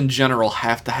characters in general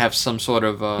have to have some sort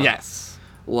of Yes.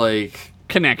 like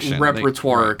Connection.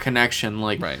 repertoire or Right. connection.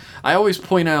 Like Right. I always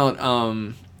point out,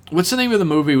 what's the name of the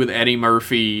movie with Eddie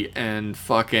Murphy and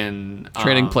fucking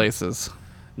Trading Places.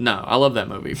 No, I love that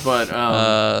movie, but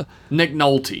Nick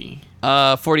Nolte.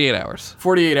 48 Hours.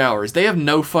 48 Hours. They have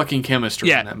no fucking chemistry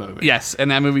Yeah. in that movie. Yes, and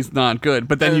that movie's not good.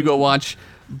 But then you go watch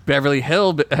Beverly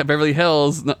Hills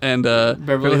and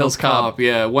Beverly Hills Cop.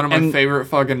 Yeah, one of my And- favorite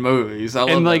fucking movies. I love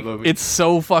And like that movie. it's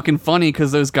so fucking funny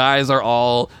because those guys are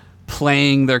all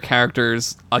playing their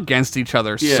characters against each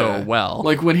other so well.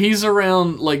 Like when he's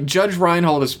around, like Judge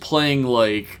Reinhold is playing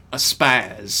like a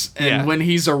spaz, and Yeah. when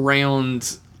he's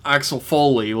around Axel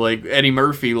Foley, like Eddie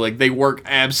Murphy, like they work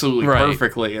absolutely Right.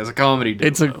 perfectly as a comedy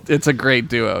duo. It's a great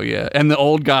duo, yeah. And the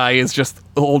old guy is just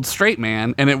the old straight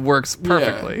man, and it works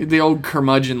perfectly. Yeah, the old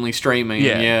curmudgeonly straight man.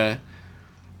 Yeah. Yeah.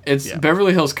 It's Yeah.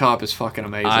 Beverly Hills Cop is fucking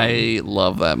amazing. I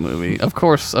love that movie. Of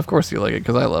course you like it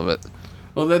because I love it.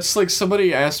 Well, that's like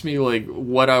somebody asked me like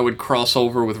what I would cross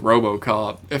over with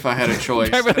RoboCop if I had a choice.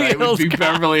 Beverly and it would Hills be Cop.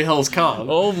 Beverly Hills Cop.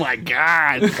 Oh my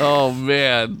god! Oh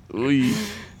man! Oy.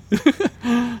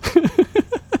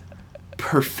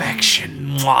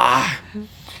 Perfection. Mwah.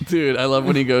 Dude, I love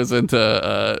when he goes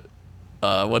into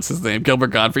what's his name, Gilbert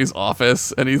Gottfried's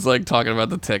office, and he's like talking about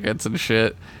the tickets and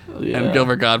shit. Yeah. And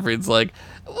Gilbert Gottfried's like,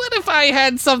 "What if I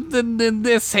had something in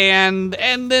this hand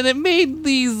and then it made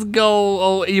these go?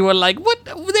 Oh, you were like, what?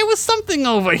 There was something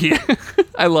over here."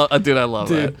 I love that.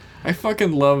 Dude, I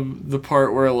fucking love the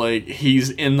part where like he's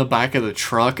in the back of the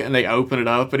truck and they open it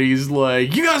up and he's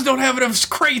like, "You guys don't have enough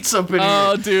crates up in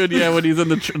Oh, here." dude, yeah, when he's in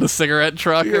the cigarette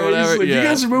truck Yeah, or whatever. he's like, Yeah. "You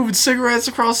guys are moving cigarettes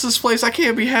across this place. I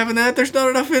can't be having that. There's not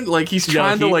enough in." Like he's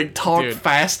trying to like talk dude.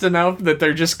 fast enough that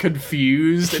they're just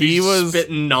confused. And He he's was-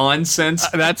 spitting nonsense.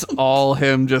 That's all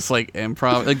him, just like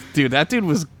improv. Like, dude, that dude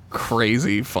was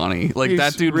crazy funny. Like,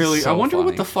 that He's dude really. was so I wonder funny.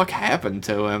 what the fuck happened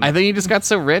to him. I think he just got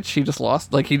so rich, he just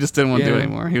lost. Like, he just didn't want to do it Yeah.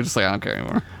 anymore. He was just like, I don't care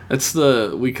anymore. That's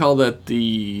we call that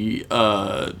the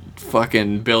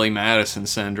fucking Billy Madison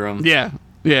syndrome. Yeah.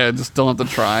 Yeah, just don't have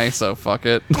to try, so fuck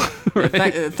it.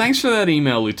 Right? Thanks for that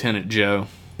email, Lieutenant Joe.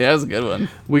 Yeah, that was a good one.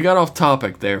 We got off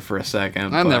topic there for a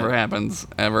second. That but- never happens,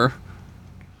 ever.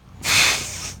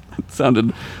 It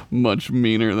sounded much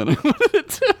meaner than I wanted it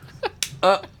to.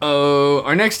 Oh,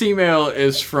 our next email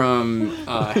is from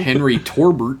Henry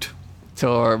Torbert,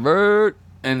 Torbert.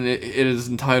 and it is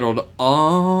entitled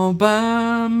 "All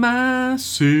by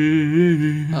Myself."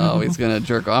 Oh, he's gonna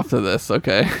jerk off to this.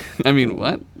 Okay. I mean,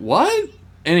 what? What?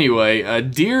 Anyway,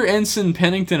 dear Ensign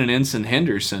Pennington and Ensign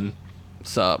Henderson.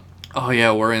 Sup? Oh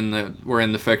yeah, we're in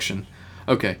the fiction.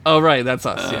 Okay. Oh, right, that's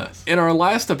us. Yes. In our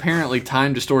last apparently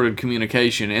time-distorted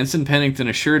communication, Ensign Pennington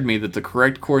assured me that the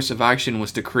correct course of action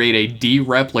was to create a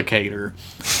de-replicator.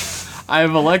 I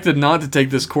have elected not to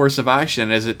take this course of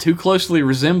action as it too closely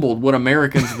resembled what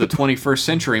Americans of the 21st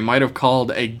century might have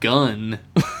called a gun.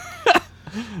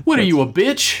 What are you, a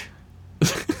bitch?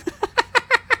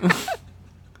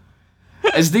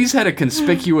 As these had a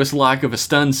conspicuous lack of a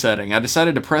stun setting, I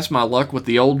decided to press my luck with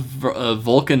the old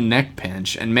Vulcan neck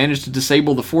pinch and managed to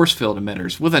disable the force field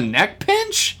emitters. With a neck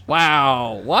pinch?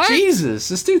 Wow. What? Jesus,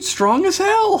 this dude's strong as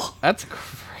hell. That's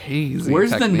crazy. Where's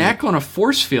the technique. neck on a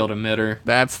force field emitter?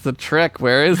 That's the trick.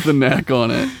 Where is the neck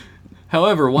on it?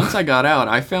 However, once I got out,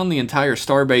 I found the entire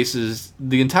starbase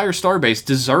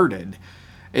deserted.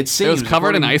 It seems It was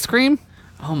covered in ice cream?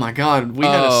 Oh my god, we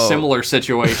had a Oh. similar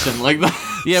situation like that.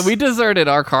 Yeah, we deserted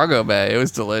our cargo bay. It was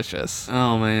delicious.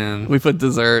 Oh man. We put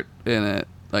dessert in it.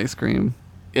 Ice cream.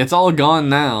 It's all gone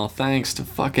now, thanks to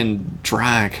fucking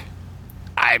Drac.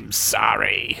 I'm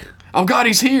sorry. Oh god,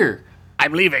 he's here!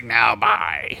 I'm leaving now.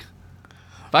 Bye.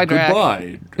 Bye,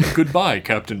 Drac. Goodbye,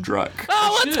 Captain Drac. Oh,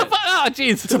 what the fuck? Oh,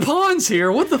 jeez. Tapon's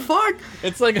here. What the fuck?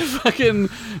 It's like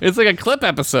a clip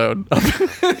episode.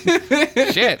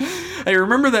 Shit. Hey,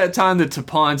 remember that time that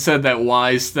Tapon said that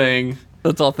wise thing?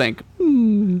 Let's all think.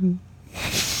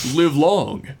 Live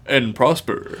long and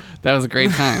prosper. That was a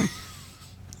great time.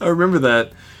 I remember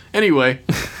that. Anyway,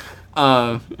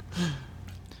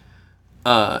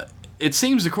 it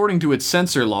seems, according to its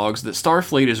sensor logs, that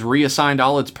Starfleet has reassigned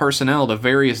all its personnel to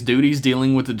various duties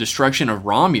dealing with the destruction of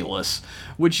Romulus,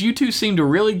 which you two seem to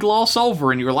really gloss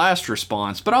over in your last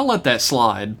response, but I'll let that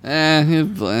slide.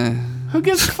 Who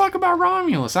gives a fuck about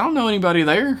Romulus? I don't know anybody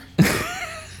there.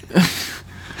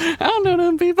 I don't know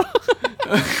them people.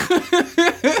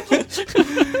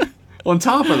 On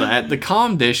top of that, the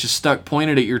comm dish is stuck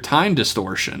pointed at your time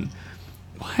distortion.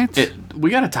 What? We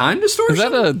got a time distortion? Is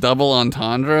that a double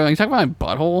entendre? Are you talking about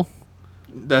my butthole?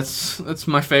 That's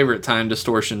my favorite time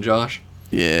distortion, Josh.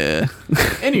 Yeah.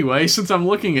 Anyway, since I'm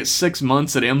looking at 6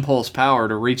 months at impulse power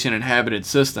to reach an inhabited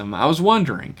system, I was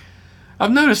wondering. I've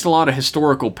noticed a lot of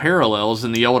historical parallels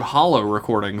in the old Hollow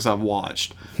recordings I've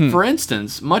watched. For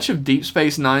instance, much of Deep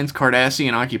Space Nine's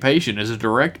Cardassian occupation is a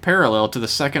direct parallel to the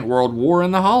Second World War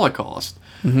and the Holocaust.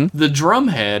 The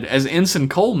drumhead, as Ensign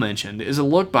Cole mentioned, is a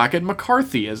look back at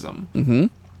McCarthyism.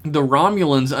 The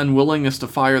Romulans' unwillingness to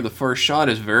fire the first shot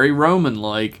is very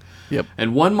Roman-like. Yep.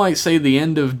 And one might say the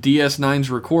end of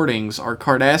DS9's recordings are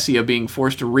Cardassia being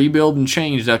forced to rebuild and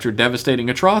change after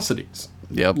devastating atrocities.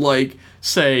 Yep. Like,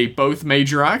 say, both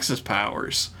major Axis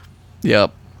powers.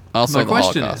 Yep. Also My the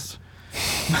question Holocaust.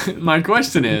 My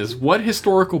question is, what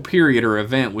historical period or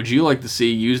event would you like to see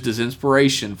used as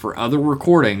inspiration for other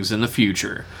recordings in the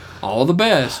future? All the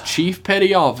best, Chief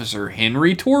Petty Officer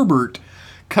Henry Torbert,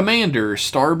 Commander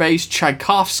Starbase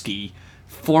Tchaikovsky,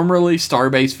 formerly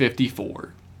Starbase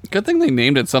 54. Good thing they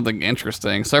named it something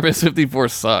interesting. Starbase 54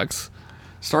 sucks.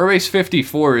 Starbase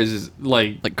 54 is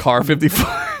Like Car 54.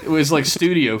 it was like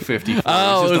Studio 54. Oh,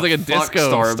 It's it was just like a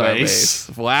disco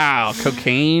Starbase. Wow.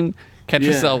 Cocaine. Catch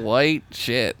Yeah. yourself white.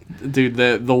 Shit. Dude,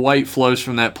 the white flows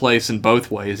from that place in both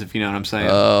ways, if you know what I'm saying.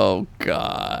 Oh,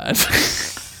 God.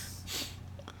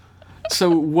 So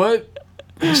what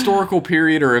historical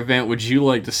period or event would you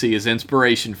like to see as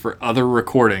inspiration for other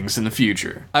recordings in the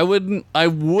future? I want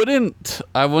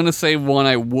to say one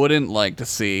I wouldn't like to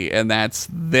see, and that's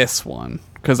this one.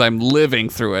 Because I'm living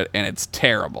through it, and it's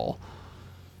terrible.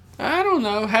 I don't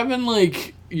know. Having,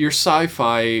 like, your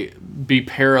sci-fi be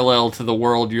parallel to the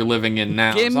world you're living in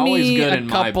now Give is always me good a in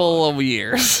my couple book. of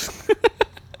years.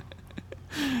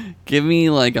 Give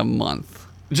me, like, a month.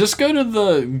 Just go to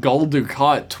the Gul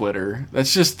Dukat Twitter.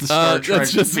 That's just the Star Trek.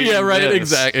 That's just, being yeah, right,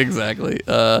 this. exactly.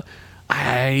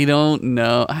 I don't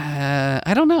know.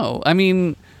 I don't know. I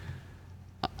mean,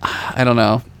 I don't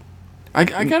know. I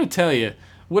gotta tell you,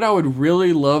 what I would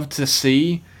really love to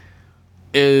see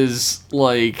is,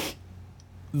 like,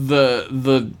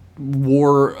 the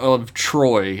War of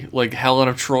Troy, like Helen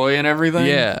of Troy and everything.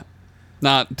 Yeah.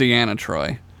 Not Deanna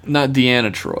Troy. Not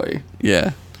Deanna Troy.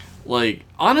 Yeah. Like,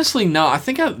 honestly, no. I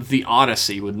think the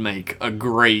Odyssey would make a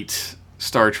great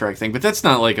Star Trek thing, but that's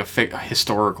not like a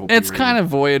historical period. It's kind of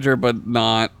Voyager, but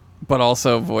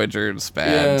also Voyager's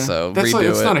bad, so that's redo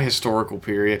it's it. not a historical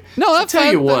period. No, that's I'll tell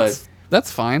fine. you what.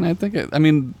 That's fine. I think I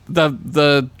mean,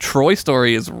 the Troy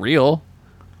story is real.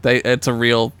 It's a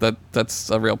real that's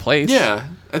a real place. Yeah,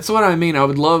 that's what I mean. I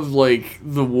would love, like,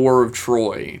 the War of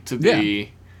Troy to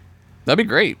be. That'd be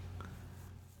great.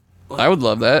 I would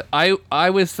love that. I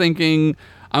was thinking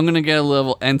I'm gonna get a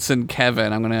little Ensign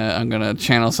Kevin. I'm gonna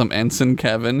channel some Ensign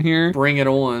Kevin here. Bring it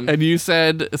on. And you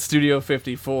said Studio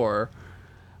 54.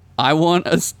 I want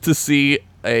us to see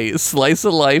a slice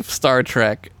of life Star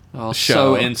Trek show.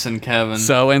 So Ensign Kevin.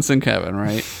 So Ensign Kevin,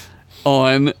 right?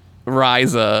 On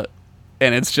Risa,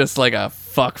 and it's just like a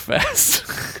fuck fest.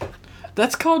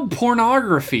 That's called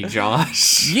pornography,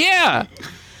 Josh. Yeah.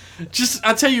 Just,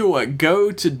 I'll tell you what,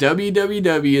 go to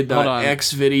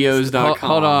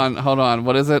www.xvideos.com. Hold on.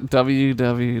 What is it?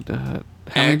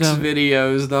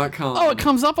 xvideos.com. Oh, it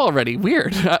comes up already.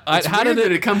 Weird. How did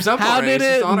it comes up How already? did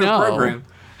It's it just auto know? program.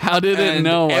 How did it And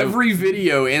know? every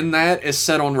video in that is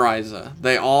set on Risa.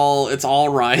 It's all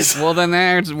Risa. Well, then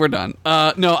we're done.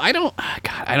 No, I don't.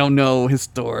 God, I don't know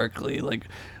historically. Like,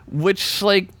 which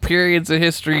periods of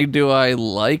history do I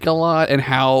like a lot, and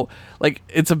how? Like,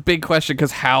 it's a big question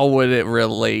because how would it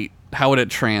relate? How would it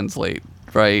translate?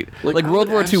 Right? Like I World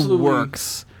would War II absolutely-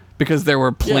 works because there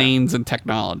were planes and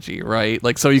technology, right?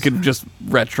 Like, so you could just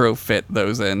retrofit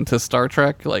those into Star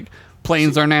Trek. Like,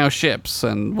 planes are now ships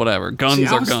and whatever. Guns See,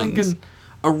 I are was guns. thinking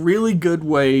a really good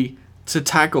way to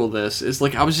tackle this is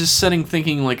like I was just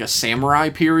thinking like a samurai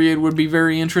period would be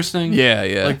very interesting. Yeah,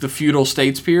 yeah. Like the feudal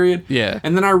states period. Yeah.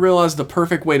 And then I realized the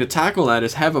perfect way to tackle that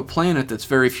is have a planet that's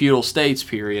very feudal states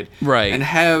period. Right. And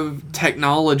have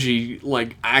technology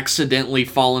like accidentally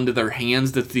fall into their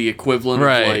hands that's the equivalent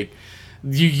Right. of like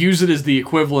you use it as the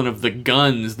equivalent of the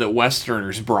guns that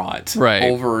Westerners brought Right.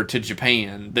 over to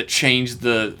Japan that changed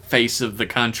the face of the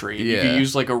country. You Yeah. could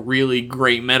use like a really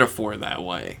great metaphor that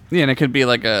way. Yeah, and it could be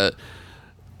like a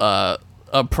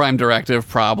prime directive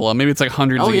problem. Maybe it's like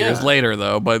hundreds of years yeah. later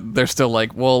though, but they're still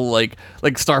like, well, like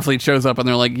Starfleet shows up and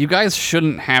they're like, you guys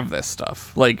shouldn't have this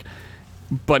stuff. Like,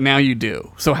 but now you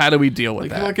do. So how do we deal with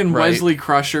Like that? fucking right? Wesley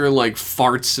Crusher like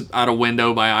farts out a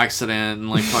window by accident and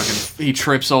like fucking he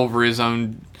trips over his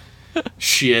own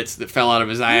shit that fell out of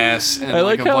his ass and I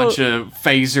like like a how- bunch of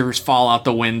phasers fall out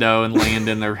the window and land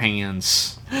in their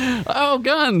hands. Oh,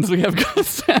 guns! We have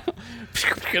guns now.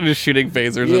 Just shooting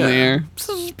phasers in Yeah. the air.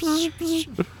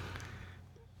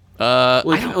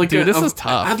 Dude, this is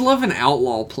tough. I'd love an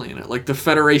outlaw planet, like the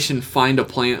Federation find a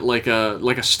planet like a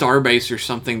starbase or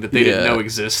something that they didn't Yeah. know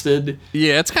existed.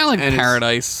 Yeah, it's kind of like And it's-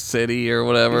 Paradise City or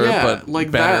whatever. Yeah, but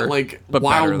like better, that, like but better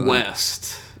Wild than that.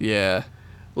 West. Yeah.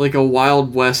 Like a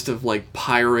Wild West of like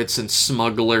pirates and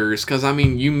smugglers. Because I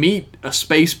mean, you meet a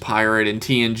space pirate in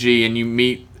TNG, and you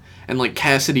meet and like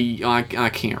Cassidy. I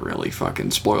can't really fucking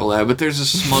spoil that, but there's a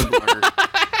smuggler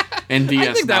in DS9.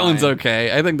 I think that one's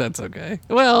okay. I think that's okay.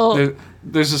 Well,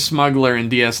 There's a smuggler in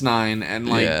DS9, and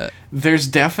like Yeah. there's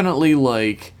definitely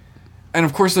like. And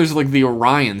of course, there's like the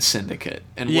Orion Syndicate,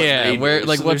 and what Yeah, they where- do.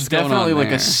 like, So what's there's going on definitely like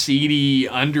there? a seedy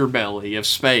underbelly of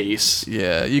space.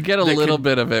 yeah, you get a that little could-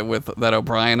 bit of it with that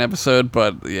O'Brien episode,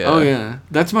 but yeah. Oh yeah,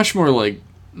 that's much more like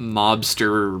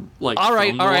mobster. Like All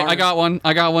right, film all right. noir. I got one.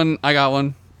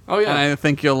 Oh yeah, And I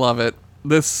think you'll love it.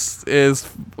 This is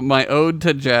my ode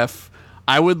to Jeff.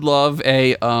 I would love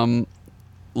a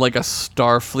like a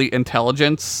Starfleet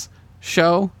intelligence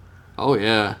show, oh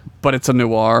yeah. but it's a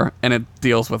noir and it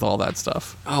deals with all that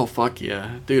stuff. Oh fuck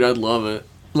yeah, dude, I'd love it.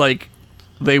 Like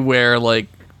they wear like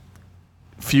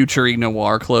future-y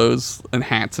noir clothes and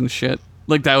hats and shit.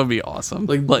 Like that would be awesome.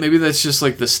 Like, maybe that's just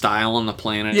like the style on the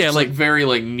planet. Yeah, it's like- like very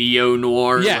like neo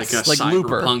noir, yes, like a like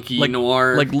Looper, cyberpunky like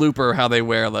noir. like Looper, how they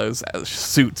wear those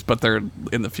suits, but they're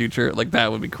in the future. Like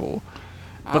that would be cool.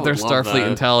 I But would there's love Starfleet that.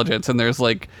 intelligence, and there's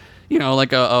like, you know,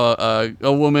 like a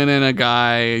woman and a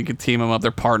guy. You could team them up,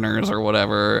 they're partners or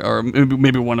whatever, or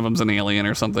maybe one of them's an alien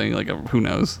or something. Like who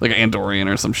knows, like an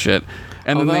Andorian or some shit.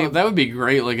 And Oh, then that would be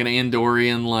great. Like an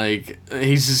Andorian, like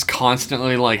he's just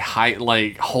constantly like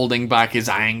holding back his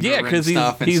anger. yeah, because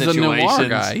because he's a noir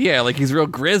guy. Yeah, like he's real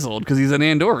grizzled because he's an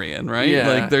Andorian, right? Yeah.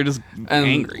 Like they're just And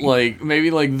angry. like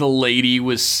maybe like the lady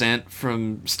was sent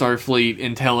from Starfleet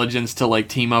intelligence to like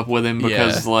team up with him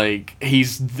because Yeah. like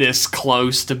he's this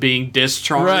close to being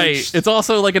discharged. Right. It's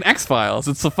also like an X Files.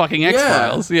 It's the fucking X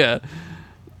Files. Yeah.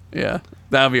 Yeah.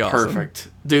 That would be awesome. perfect,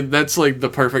 dude. That's like the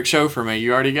perfect show for me.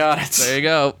 You already got it. There you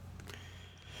go.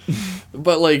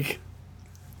 But like,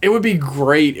 it would be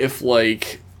great if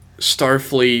like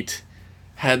Starfleet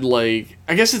had like,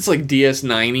 I guess it's like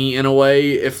DS90 in a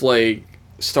way. If like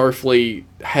Starfleet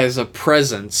has a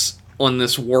presence on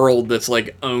this world that's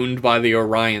like owned by the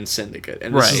Orion Syndicate,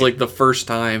 and this is Right. like the first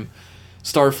time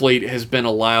Starfleet has been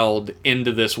allowed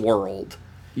into this world.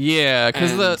 Yeah,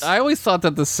 because And- I always thought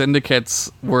that the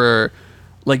syndicates were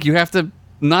like you have to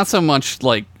not so much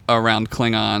like around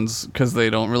Klingons because they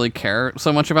don't really care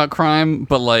so much about crime,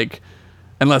 but like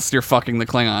unless you're fucking the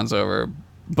Klingons over.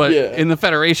 But Yeah. in the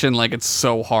Federation, like it's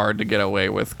so hard to get away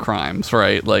with crimes,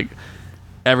 right? Like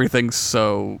everything's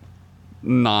so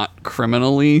not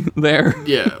criminally there.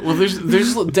 Yeah, well, there's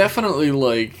definitely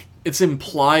like it's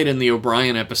implied in the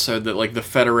O'Brien episode that like the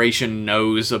Federation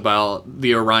knows about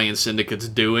the Orion Syndicate's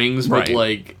doings, but Right.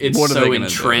 like it's What are they so gonna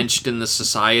entrenched in the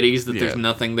societies that there's Yeah.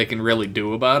 nothing they can really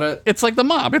do about it. It's like the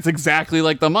mob. It's exactly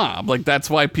like the mob. Like that's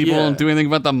why people Yeah. don't do anything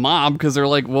about the mob because they're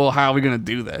like, well, how are we gonna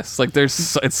do this? Like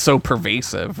it's so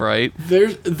pervasive, right?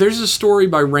 There's a story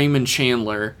by Raymond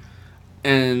Chandler,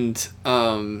 and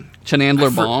Chenandler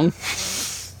for- Bong.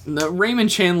 no, Raymond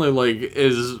Chandler like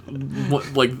is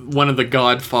like one of the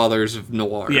godfathers of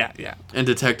noir. Yeah. And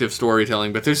detective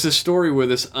storytelling, but there's this story where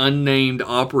this unnamed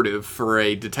operative for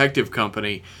a detective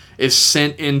company is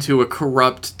sent into a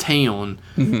corrupt town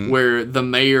where the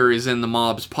mayor is in the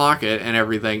mob's pocket and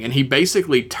everything, and he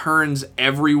basically turns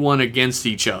everyone against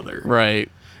each other Right.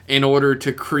 in order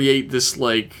to create this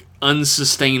like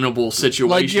unsustainable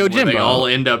situation where they Yojimbo. all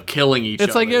end up killing each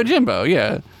It's other. like Yojimbo,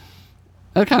 yeah.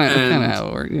 That's kind of And how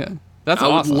it works, yeah. That's I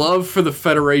awesome. would love for the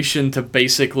Federation to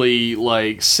basically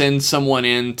like send someone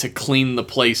in to clean the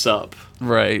place up.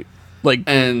 Right. Like,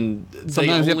 and the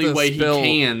sometimes you have only to way spill-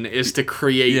 he can is to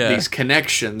create Yeah. these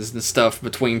connections and stuff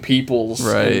between peoples,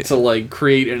 Right. and to like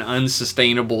create an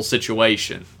unsustainable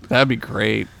situation. that'd be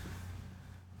great.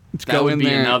 That Go would in be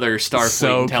there, another Starfleet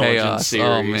so intelligence chaos. series.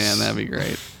 Oh man, that'd be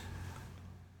great.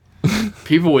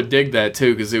 People would dig that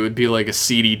too, because it would be like a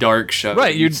seedy, dark show.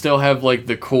 Right, You'd still have like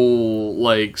the cool,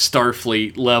 like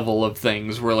Starfleet level of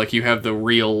things, where like you have the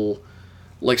real,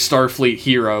 like Starfleet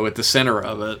hero at the center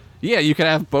of it. Yeah, you could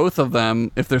have both of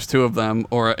them if there's two of them,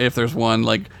 or if there's one.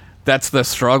 Like, that's the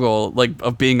struggle, like,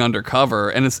 of being undercover,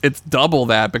 and it's double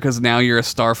that, because now you're a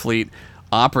Starfleet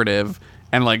operative,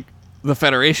 and like the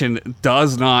Federation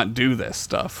does not do this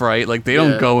stuff, right? Like, they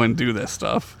don't Yeah. go and do this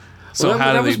stuff. So Well,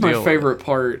 how that do they was my deal with favorite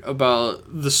part about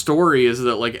the story, is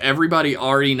that like everybody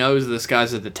already knows this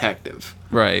guy's a detective,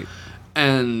 it? Right.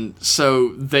 and so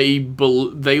they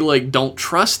like don't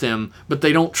trust him, but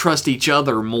they don't trust each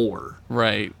other more.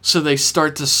 Right. So they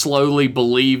start to slowly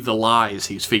believe the lies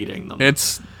he's feeding them.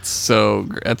 It's so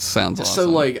that sounds awesome. So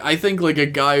like I think like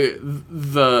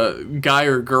the guy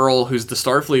or girl who's the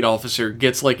Starfleet officer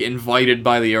gets like invited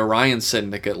by the Orion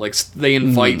Syndicate. Like they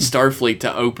invite Starfleet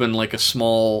to open like a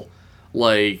small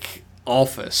like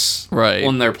office Right.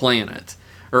 on their planet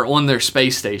or on their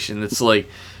space station. It's like,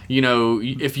 you know,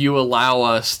 if you allow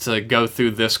us to go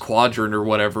through this quadrant or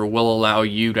whatever, we'll allow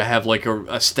you to have like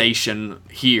a station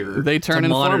here. They turn to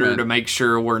monitor informant. to make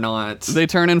sure we're not. They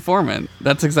turn informant.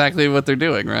 That's exactly what they're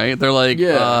doing, right? They're like,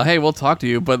 Yeah. hey, we'll talk to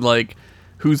you, but like,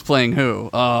 who's playing who?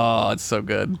 Oh, it's so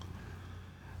good.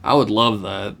 I would love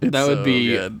that. It's That would so be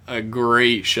good. a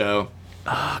great show.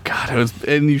 Oh god, it was,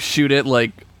 and you shoot it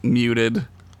like muted,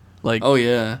 like Oh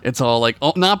yeah, it's all like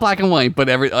not black and white, but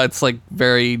it's like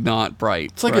very not bright.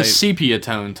 it's like a right? sepia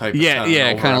tone type. yeah, of tone yeah,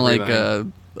 over kind of like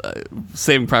everything.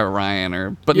 Saving Private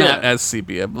Ryan, but Yeah. not as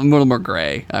sepia, a little more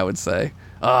gray, I would say.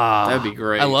 Ah, That'd be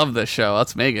great. I love this show.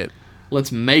 Let's make it.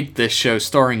 Let's make this show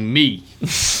starring me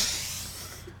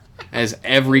as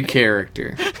every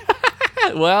character.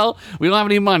 Well, we don't have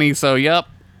any money, so yep.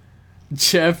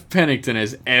 Jeff Pennington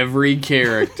as every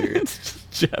character.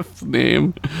 Jeff's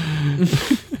name.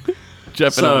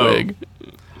 Jeff in a So, wig.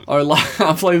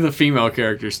 I'll play the female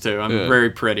characters too. I'm Yeah.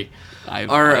 very pretty. Yeah.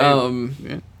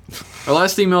 Our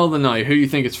last email of the night. Who do you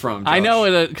think it's from? I Josh? know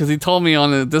it because he told me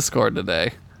on the Discord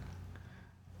today.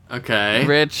 Okay.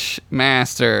 Rich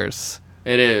Masters.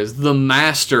 It is the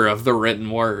master of the written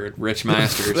word, Rich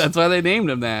Masters. That's why they named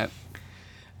him that.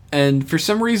 And for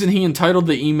some reason, he entitled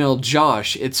the email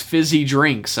Josh. It's fizzy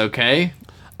drinks, okay?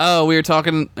 Oh, we were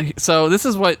talking. So this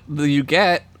is what you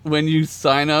get when you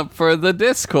sign up for the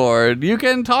Discord. You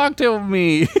can talk to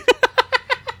me.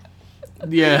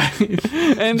 Yeah.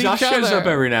 and Josh each shows other. up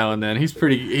every now and then.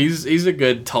 He's a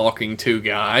good talking to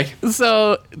guy.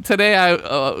 So today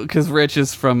because Rich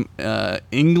is from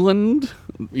England.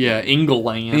 Yeah,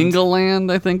 England.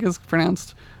 England, I think is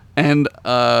pronounced. And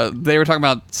they were talking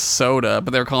about soda,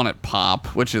 but they were calling it pop,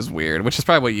 which is weird. Which is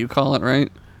probably what you call it,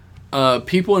 right?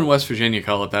 People in West Virginia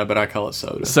call it that, but I call it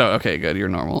soda. So, okay, good. You're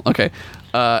normal. Okay.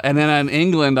 And then in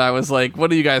England, I was like, what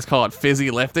do you guys call it?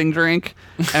 Fizzy lifting drink?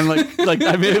 And like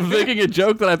I mean, making a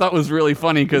joke that I thought was really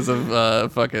funny because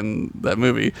of fucking that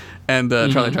movie and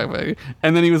Charlie Chaplin.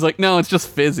 And then he was like, no, it's just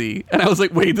fizzy. And I was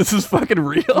like, wait, this is fucking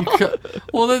real?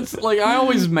 Well, that's like I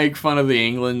always make fun of the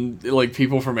England, like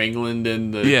people from England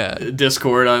in the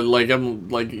Discord. I'm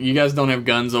like, you guys don't have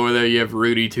guns over there. You have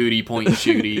Rudy Tooty point and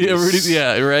shooty. Yeah, Rudy,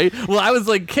 yeah, right. Well, I was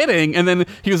like kidding, and then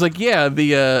he was like, "Yeah,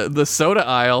 the soda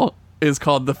aisle is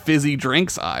called the fizzy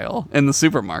drinks aisle in the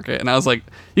supermarket," and I was like,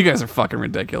 "You guys are fucking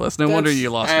ridiculous. No wonder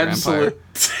you lost your empire."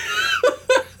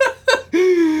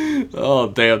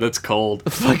 Oh damn, that's cold.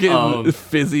 Fucking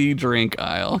fizzy drink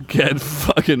aisle. Get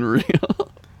fucking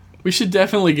real. We should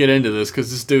definitely get into this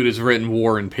because this dude has written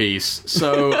War and Peace.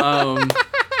 So,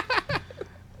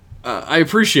 I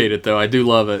appreciate it though. I do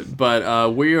love it.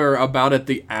 But we are about at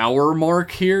the hour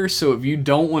mark here. So if you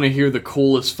don't want to hear the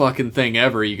coolest fucking thing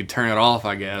ever, you can turn it off,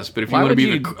 I guess. But if you Why want to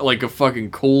would be you- like a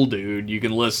fucking cool dude, you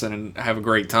can listen and have a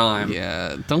great time.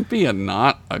 Yeah, don't be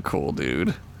not a cool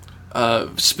dude.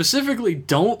 Specifically,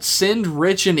 don't send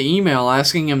Rich an email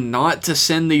asking him not to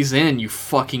send these in, you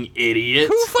fucking idiot.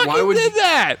 Who fucking did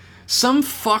that? Some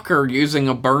fucker using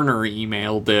a burner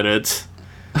email did it.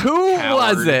 Who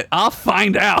Coward. was it? I'll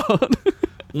find out.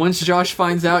 Once Josh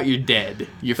finds out, you're dead.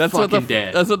 You're That's fucking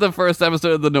dead. That's what the first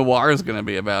episode of the Noir is going to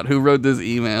be about. Who wrote this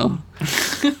email?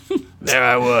 There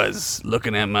I was,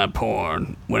 looking at my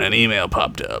porn, when an email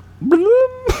popped up.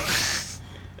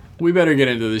 We better get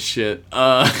into this shit.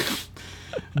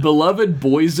 Beloved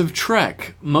boys of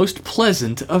Trek, most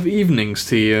pleasant of evenings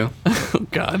to you. Oh,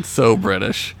 God, so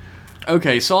British.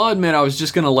 Okay, so I'll admit I was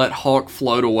just going to let Hawk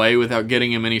float away without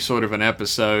getting him any sort of an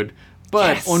episode.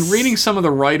 But Yes. on reading some of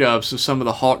the write-ups of some of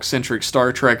the Hawk-centric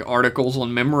Star Trek articles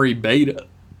on Memory Beta,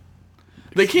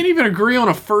 they can't even agree on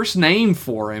a first name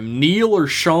for him, Neil or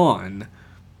Sean.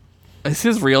 Is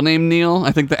his real name Neil?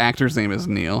 I think the actor's name is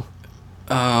Neil.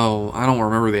 Oh, I don't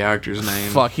remember the actor's name.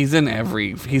 Fuck, he's in Band of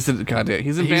He's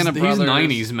Brothers.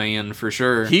 90s man, for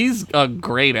sure. He's a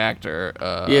great actor.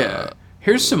 Yeah.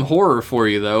 Here's some horror for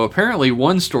you, though. Apparently,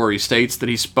 one story states that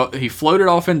he floated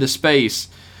off into space,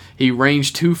 he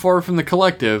ranged too far from the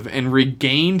collective, and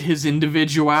regained his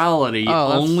individuality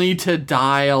only to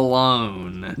die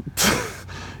alone.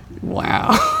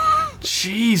 Wow.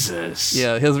 Jesus.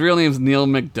 Yeah, his real name's Neil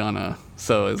McDonough.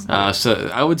 So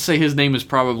I would say his name is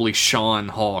probably Sean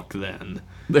Hawk, then.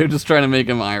 they're just trying to make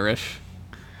him Irish.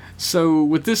 So,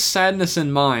 with this sadness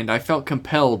in mind, I felt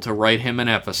compelled to write him an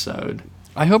episode.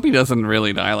 I hope he doesn't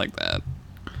really die like that.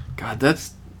 God,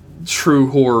 that's true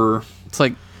horror. It's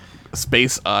like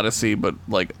Space Odyssey, but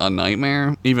like a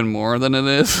nightmare, even more than it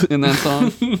is in that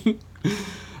song.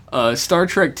 Star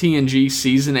Trek TNG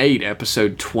Season 8,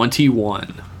 Episode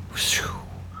 21.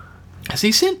 Has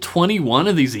he sent 21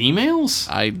 of these emails?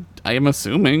 I am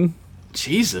assuming.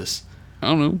 Jesus. I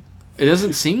don't know. It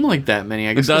doesn't seem like that many.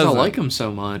 I guess because I doesn't. like him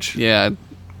so much. Yeah.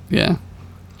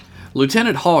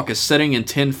 Lieutenant Hawk is sitting in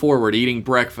 10 forward eating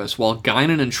breakfast while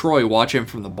Guinan and Troy watch him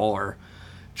from the bar.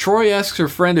 Troy asks her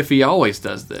friend if he always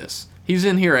does this. He's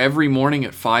in here every morning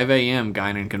at 5 a.m.,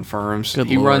 Guinan confirms. Good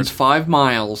He Lord. runs 5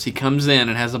 miles, he comes in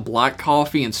and has a black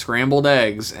coffee and scrambled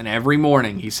eggs, and every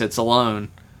morning he sits alone.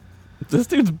 This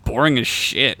dude's boring as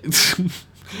shit.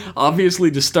 Obviously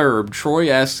disturbed, Troy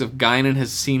asks if Guinan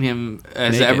has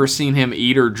Naked. ever seen him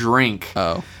eat or drink,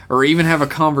 Oh. or even have a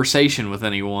conversation with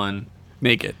anyone.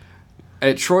 Naked.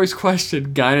 At Troy's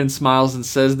question, Guinan smiles and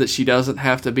says that she doesn't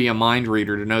have to be a mind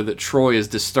reader to know that Troy is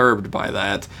disturbed by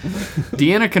that.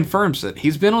 Deanna confirms it.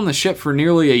 He's been on the ship for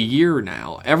nearly a year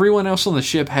now. Everyone else on the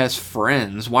ship has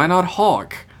friends. Why not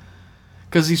Hawk?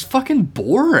 Because he's fucking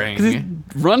boring. He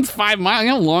runs 5 miles. You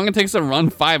know how long it takes to run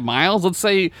 5 miles? Let's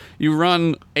say you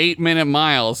run 8-minute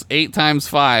miles. 8 times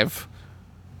 5.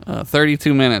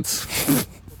 32 minutes.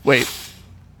 Wait,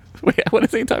 what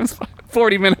is 8 times 5?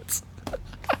 40 minutes.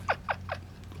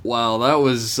 Wow, that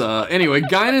was... Anyway,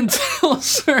 Guinan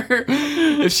tells her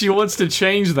if she wants to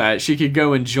change that, she could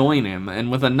go and join him,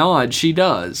 and with a nod, she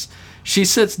does. She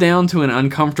sits down to an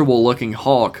uncomfortable-looking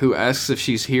Hawk who asks if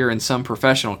she's here in some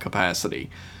professional capacity.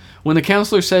 When the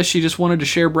counselor says she just wanted to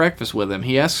share breakfast with him,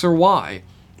 he asks her why.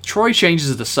 Troy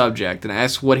changes the subject and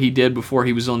asks what he did before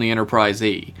he was on the Enterprise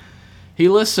E. He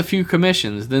lists a few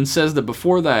commissions, then says that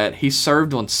before that, he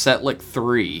served on Setlik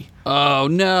 3. Oh,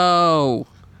 no.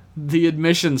 The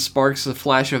admission sparks a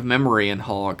flash of memory in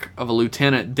Hawk of a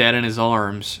lieutenant dead in his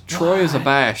arms. Troy is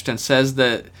abashed and says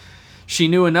that she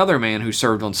knew another man who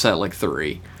served on Setlik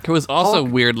 3. He was also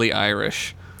Hawk- weirdly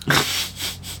Irish.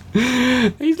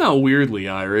 He's not weirdly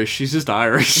Irish, he's just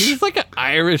Irish. He's like an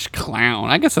Irish clown.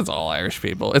 I guess that's all Irish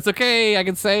people. It's okay. I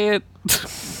can say it.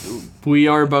 We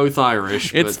are both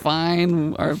Irish, It's but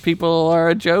fine. Our people are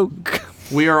a joke.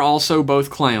 we are also both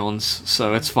clowns,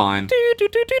 so it's fine.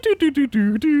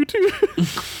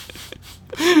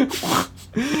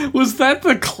 Was that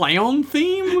the clown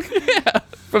theme?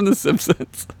 From The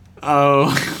Simpsons.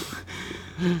 Oh.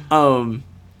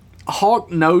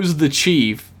 Hawk knows the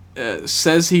chief,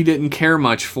 says he didn't care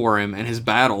much for him and his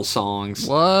battle songs.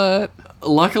 What?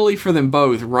 Luckily for them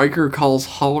both, Riker calls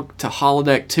Hawk to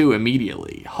holodeck 2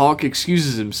 immediately. Hawk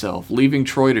excuses himself, leaving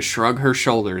Troy to shrug her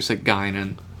shoulders at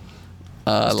Guinan.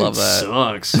 I love that.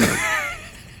 Sucks.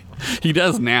 He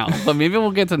does now, but maybe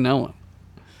we'll get to know him.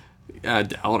 I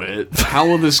doubt it. How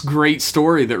will this great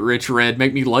story that Rich read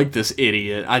make me like this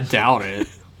idiot? I doubt it.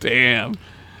 Damn.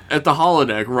 At the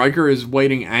holodeck, Riker is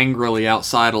waiting angrily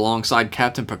outside alongside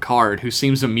Captain Picard, who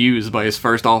seems amused by his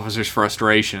first officer's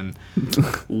frustration.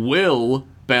 Will,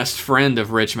 best friend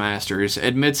of Rich Masters,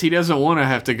 admits he doesn't want to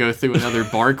have to go through another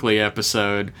Barclay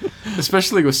episode,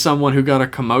 especially with someone who got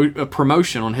a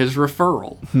promotion on his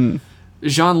referral.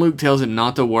 Jean-Luc tells him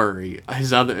not to worry.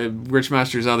 Rich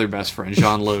Masters' other best friend,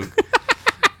 Jean-Luc.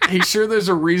 He's sure there's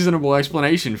a reasonable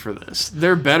explanation for this.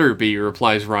 There better be,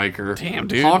 replies Riker. Damn,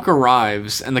 dude. Hawk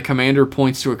arrives, and the commander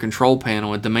points to a control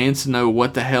panel and demands to know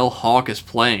what the hell Hawk is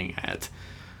playing at.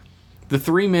 The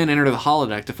 3 men enter the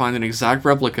holodeck to find an exact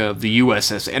replica of the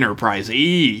USS Enterprise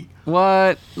E.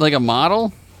 What? Like a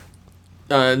model?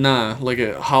 Nah, like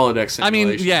a holodeck simulation. I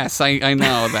mean, yes, I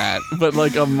know that. But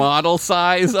like a model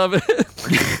size of it?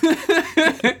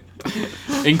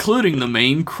 including the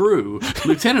main crew.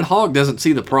 Lieutenant Hawk doesn't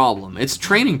see the problem. It's a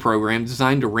training program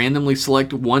designed to randomly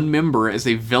select one member as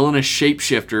a villainous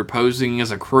shapeshifter posing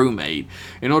as a crewmate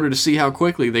in order to see how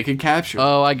quickly they could capture him.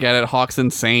 Oh, I get it. Hawk's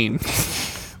insane.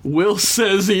 Will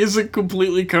says he isn't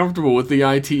completely comfortable with the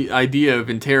idea of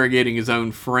interrogating his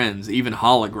own friends, even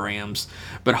holograms,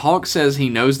 but Hawk says he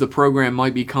knows the program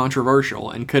might be controversial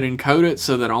and could encode it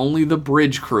so that only the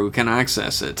bridge crew can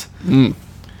access it.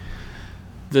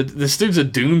 This dude's a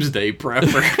doomsday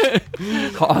prepper.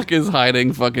 Hawk is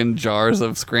hiding fucking jars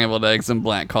of scrambled eggs and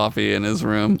black coffee in his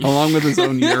room, along with his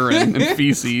own urine and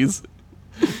feces.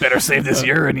 Better save this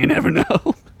urine, you never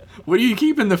know. What are you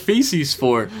keeping the feces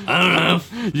for? I don't know.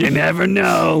 You never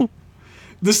know.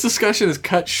 This discussion is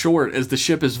cut short as the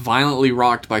ship is violently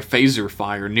rocked by phaser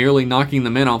fire, nearly knocking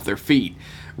the men off their feet.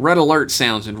 Red alert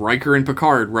sounds and Riker and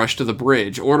Picard rush to the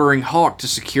bridge, ordering Hawk to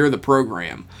secure the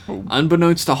program.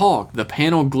 Unbeknownst to Hawk, the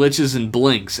panel glitches and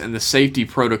blinks, and the safety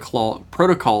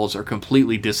protocols are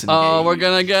completely disengaged. Oh, we're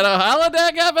gonna get a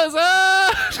holodeck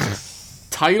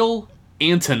episode! Title,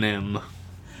 Antonym.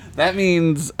 That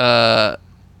means, an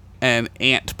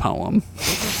ant poem.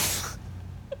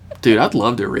 Dude, I'd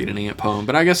love to read an ant poem,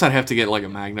 but I guess I'd have to get like a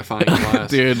magnifying glass.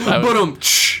 Dude, I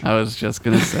was just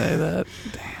gonna say that.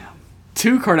 Damn.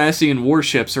 2 Cardassian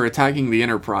warships are attacking the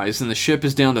Enterprise, and the ship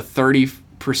is down to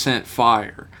 30%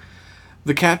 fire.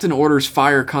 The captain orders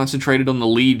fire concentrated on the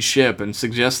lead ship and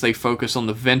suggests they focus on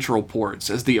the ventral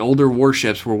ports, as the older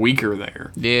warships were weaker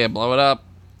there. Yeah, blow it up.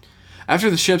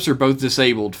 After the ships are both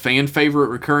disabled, fan favorite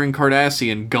recurring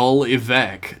Cardassian Gul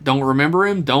Evek. Don't remember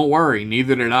him? Don't worry,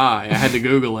 neither did I. I had to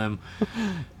Google him.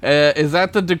 Is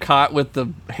that the Ducat with the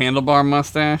handlebar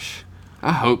mustache?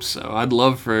 I hope so. I'd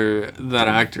love for that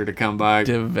actor to come back.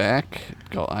 Devek?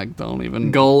 I don't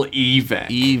even... Gul Evek.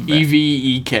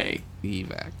 E-V-E-K.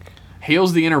 Evek.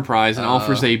 Hails the Enterprise and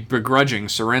offers a begrudging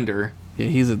surrender. Yeah,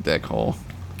 he's a dickhole.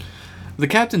 The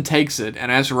captain takes it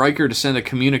and asks Riker to send a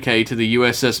communique to the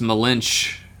USS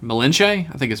Malinche?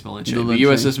 I think it's Malinche. The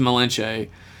USS Malinche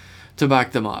to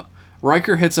back them up.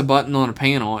 Riker hits a button on a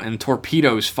panel and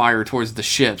torpedoes fire towards the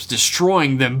ships,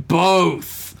 destroying them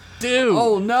both. Dude.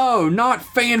 Oh no, not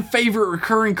fan favorite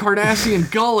recurring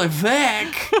Cardassian Gul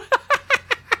Evek.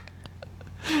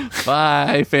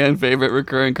 Bye, fan favorite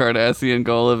recurring Cardassian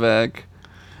Gul Evek.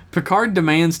 Picard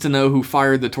demands to know who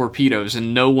fired the torpedoes,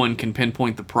 and no one can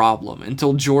pinpoint the problem,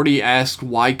 until Geordi asks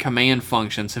why command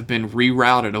functions have been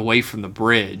rerouted away from the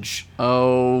bridge.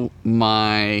 Oh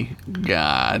my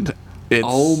god.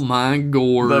 Oh my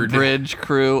god. The bridge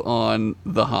crew on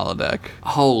the holodeck.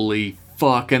 Holy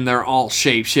fuck, and they're all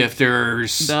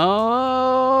shapeshifters.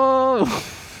 No!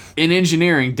 In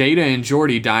engineering, Data and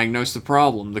Geordi diagnosed the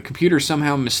problem. The computer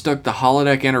somehow mistook the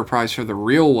holodeck Enterprise for the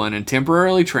real one and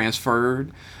temporarily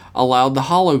allowed the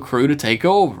holo crew to take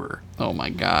over. Oh my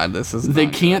god, this is They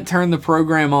not can't good. turn the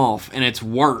program off, and it's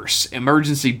worse.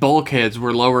 Emergency bulkheads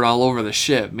were lowered all over the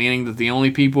ship, meaning that the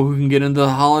only people who can get into the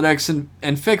holodecks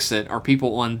and fix it are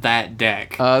people on that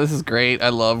deck. This is great. I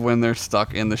love when they're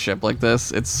stuck in the ship like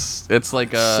this. It's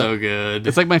like so good.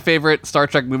 It's like my favorite Star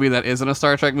Trek movie that isn't a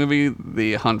Star Trek movie,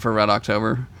 The Hunt for Red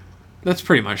October. That's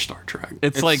pretty much Star Trek.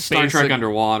 It's like Star Trek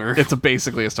underwater. It's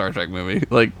basically a Star Trek movie.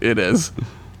 Like, it is.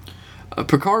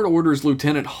 Picard orders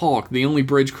Lieutenant Hawk, the only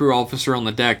bridge crew officer on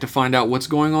the deck, to find out what's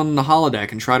going on in the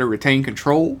holodeck and try to retain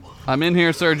control. I'm in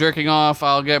here, sir, jerking off.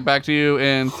 I'll get back to you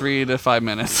in 3 to 5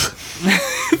 minutes.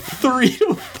 3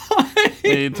 to 5?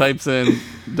 He types in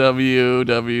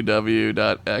www.xnxx.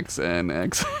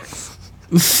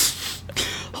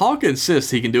 Hawk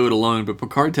insists he can do it alone, but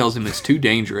Picard tells him it's too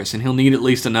dangerous and he'll need at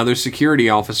least another security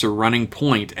officer running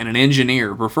point and an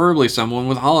engineer, preferably someone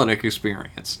with holodeck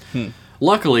experience.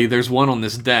 Luckily, there's one on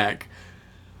this deck.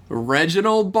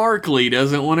 Reginald Barclay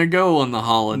doesn't want to go on the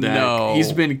holodeck. No.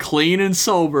 He's been clean and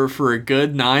sober for a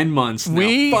good 9 months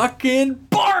now. Fucking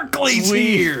Barclay's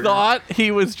here! We thought he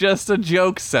was just a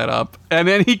joke setup, and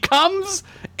then he comes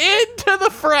into the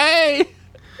fray!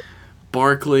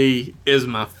 Barclay is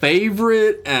my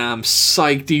favorite, and I'm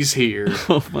psyched he's here.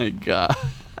 Oh my god.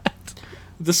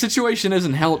 The situation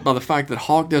isn't helped by the fact that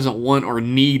Hawk doesn't want or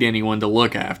need anyone to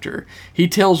look after. He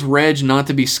tells Reg not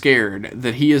to be scared,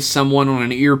 that he is someone on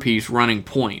an earpiece running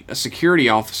point, a security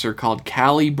officer called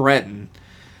Callie Breton.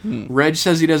 Reg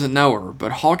says he doesn't know her,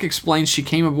 but Hawk explains she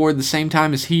came aboard the same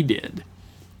time as he did.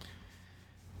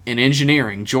 In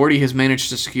engineering, Geordi has managed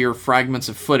to secure fragments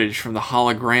of footage from the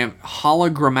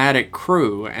hologrammatic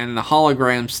crew, and the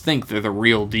holograms think they're the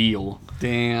real deal.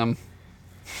 Damn.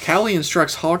 Callie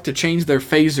instructs Hawk to change their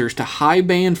phasers to high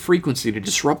band frequency to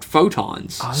disrupt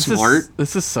photons. Smart.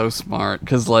 This is so smart,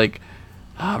 because, like,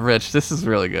 Rich, this is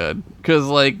really good. Because,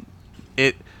 like,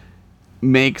 it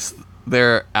makes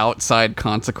their outside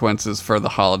consequences for the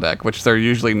holodeck, which there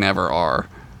usually never are.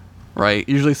 Right?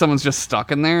 Usually someone's just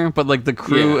stuck in there, but like the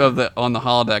crew on the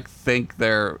holodeck think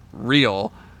they're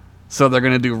real, so they're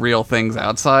gonna do real things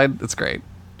outside. It's great.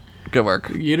 Good work.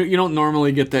 You don't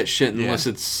normally get that shit unless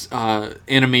it's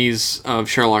enemies of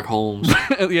Sherlock Holmes.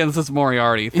 Yeah, this is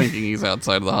Moriarty thinking he's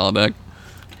outside of the holodeck.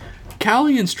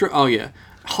 Callie and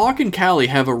Hawk and Callie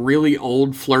have a really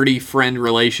old flirty friend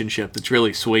relationship that's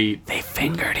really sweet. They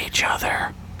fingered each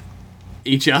other.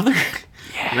 Each other?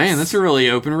 Yes. Man, that's a really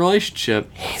open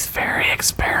relationship. He's very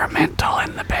experimental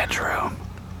in the bedroom.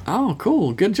 Oh,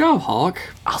 cool. Good job, Hawk.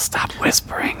 I'll stop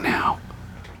whispering now.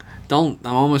 I'm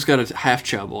almost got a half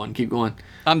chubble and keep going.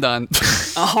 I'm done.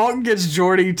 Hawk gets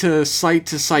Geordi to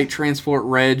site transport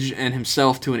Reg and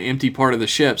himself to an empty part of the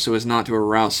ship so as not to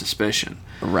arouse suspicion.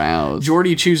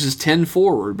 Geordi chooses 10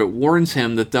 forward, but warns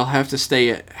him that they'll have to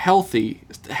stay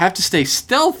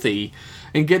stealthy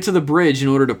and get to the bridge in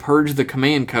order to purge the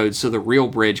command codes so the real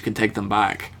bridge can take them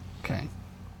back. Okay.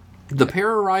 The pair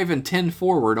arrive in 10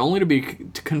 forward, only to be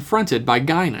confronted by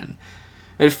Guinan.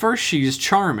 At first, she is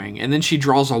charming, and then she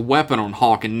draws a weapon on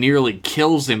Hawk and nearly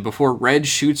kills him before Reg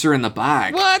shoots her in the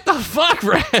back. What the fuck,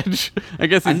 Reg? I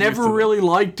guess I never really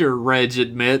liked her, Reg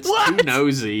admits. What? Too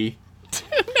nosy. Too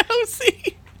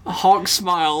nosy. Hawk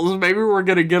smiles. Maybe we're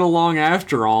gonna get along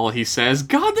after all, he says.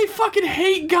 God, they fucking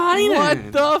hate Guinan.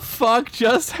 What the fuck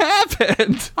just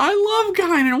happened? I love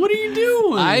Guinan. What are you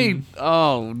doing?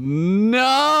 Oh,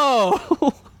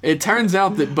 no. It turns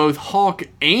out that both Hawk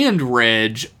and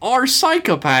Reg are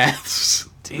psychopaths.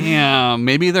 Damn,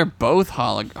 maybe they're both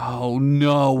Oh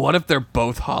no, what if they're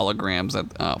both holograms?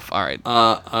 Alright.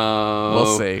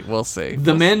 We'll see.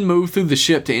 The men move through the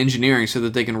ship to engineering so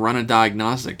that they can run a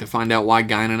diagnostic to find out why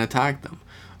Guinan attacked them.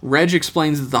 Reg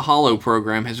explains that the Holo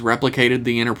program has replicated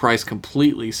the Enterprise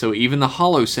completely, so even the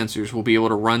Holo sensors will be able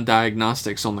to run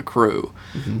diagnostics on the crew.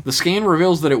 Mm-hmm. The scan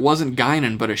reveals that it wasn't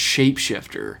Guinan, but a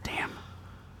shapeshifter. Damn.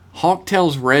 Hawk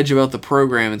tells Reg about the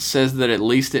program and says that at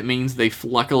least it means they've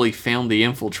luckily found the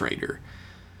infiltrator.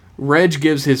 Reg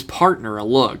gives his partner a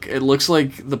look. It looks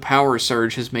like the power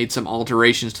surge has made some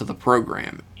alterations to the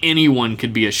program. Anyone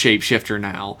could be a shapeshifter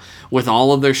now, with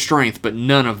all of their strength but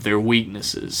none of their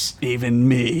weaknesses. Even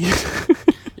me.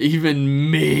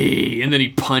 Even me. And then he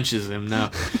punches him.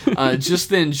 No. Just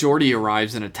then, Geordi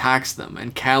arrives and attacks them,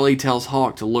 and Callie tells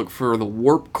Hawk to look for the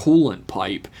warp coolant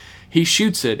pipe. He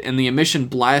shoots it, and the emission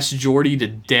blasts Geordi to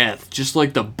death, just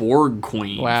like the Borg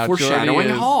Queen. Wow, foreshadowing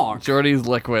Hawk. Geordi's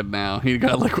liquid now. He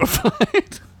got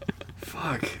liquefied.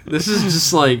 Fuck. This is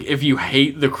just like, if you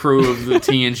hate the crew of the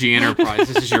TNG Enterprise,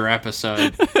 this is your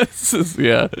episode.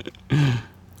 Yeah.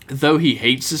 Though he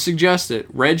hates to suggest it,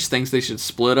 Reg thinks they should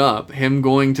split up, him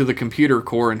going to the computer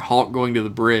core and Hawk going to the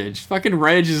bridge. Fucking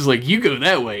Reg is like, you go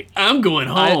that way, I'm going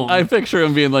home. I picture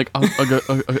him being like,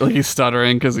 like he's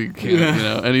stuttering because he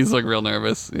can't, and he's like real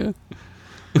nervous. Yeah.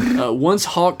 Once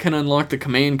Hawk can unlock the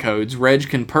command codes, Reg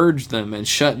can purge them and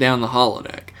shut down the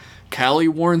holodeck. Callie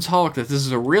warns Hawk that this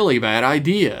is a really bad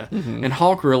idea, and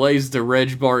Hawk relays to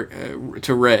Reg.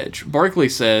 Barclay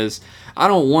says, I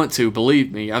don't want to,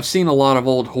 believe me. I've seen a lot of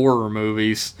old horror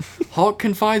movies. Hawk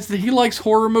confides that he likes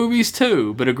horror movies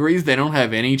too, but agrees they don't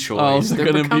have any choice.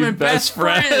 They're becoming best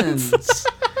friends.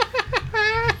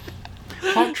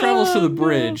 Hawk travels to the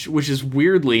bridge, which is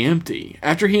weirdly empty.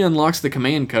 After he unlocks the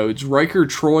command codes, Riker,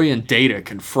 Troy, and Data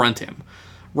confront him.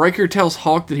 Riker tells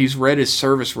Hawk that he's read his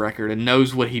service record and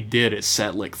knows what he did at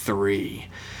Setlik 3.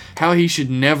 How he should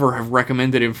never have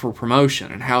recommended him for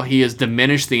promotion, and how he has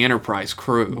diminished the Enterprise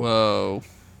crew. Whoa.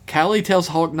 Callie tells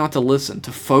Hawk not to listen,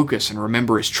 to focus and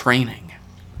remember his training.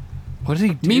 What did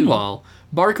he do? Meanwhile,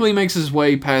 Barclay makes his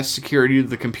way past security to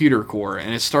the computer core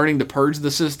and is starting to purge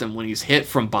the system when he's hit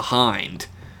from behind.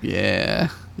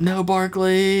 Yeah. No,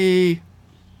 Barclay!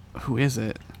 Who is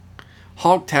it?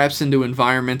 Hawk taps into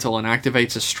environmental and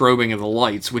activates a strobing of the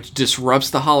lights, which disrupts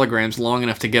the holograms long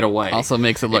enough to get away. Also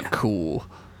makes it look cool.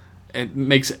 It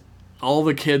makes all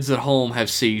the kids at home have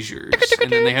seizures,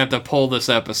 and then they have to pull this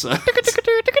episode.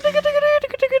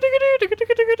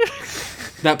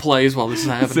 That plays while this is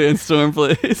happening. Sandstorm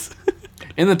plays.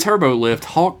 In the turbo lift,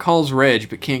 Hawk calls Reg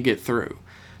but can't get through.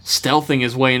 Stealthing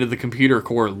his way into the computer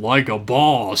core like a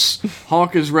boss,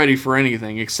 Hawk is ready for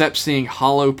anything except seeing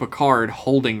Holo Picard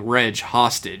holding Reg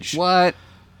hostage. What?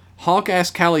 Hawk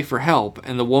asks Callie for help,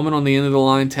 and the woman on the end of the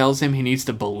line tells him he needs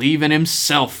to believe in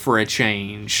himself for a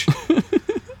change.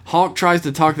 Hawk tries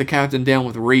to talk the captain down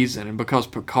with reason, and because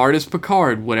Picard is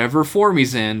Picard, whatever form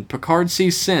he's in, Picard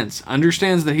sees sense,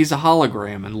 understands that he's a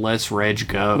hologram, and lets Reg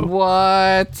go.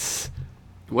 What?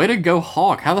 Way to go,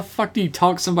 Hawk. How the fuck do you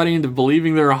talk somebody into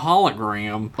believing they're a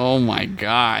hologram? Oh my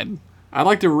god. I'd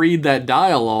like to read that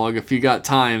dialogue if you got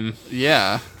time.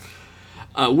 Yeah.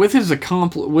 With this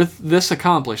accomplished,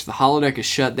 the holodeck is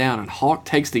shut down, and Hawk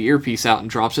takes the earpiece out and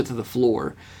drops it to the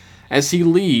floor. As he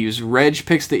leaves, Reg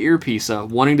picks the earpiece up,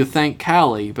 wanting to thank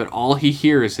Callie, but all he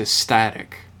hears is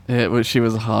static. She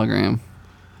was a hologram.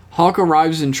 Hawk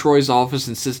arrives in Troy's office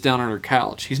and sits down on her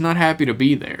couch. He's not happy to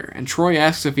be there, and Troy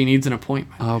asks if he needs an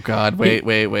appointment. Oh god, wait.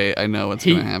 I know what's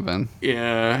going to happen.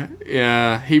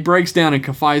 Yeah. He breaks down and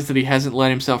confides that he hasn't let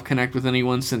himself connect with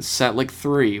anyone since Setlik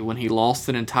 3, when he lost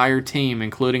an entire team,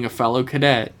 including a fellow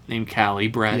cadet named Callie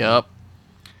Bratton. Yep.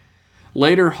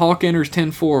 Later, Hawk enters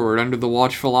 10 Forward under the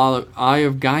watchful eye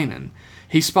of Guinan.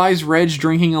 He spies Reg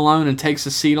drinking alone and takes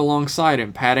a seat alongside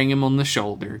him, patting him on the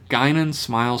shoulder. Guinan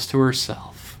smiles to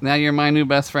herself. Now you're my new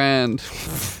best friend.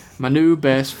 My new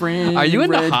best friend. Are you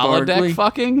into Reg holodeck Barkley.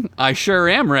 fucking? I sure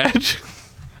am, Reg.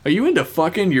 Are you into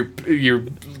fucking your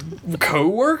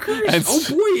co-workers? Oh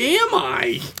boy, am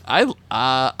I!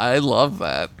 I love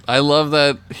that. I love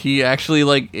that he actually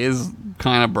like is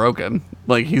kind of broken.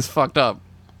 Like he's fucked up.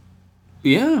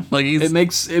 Yeah, Like he's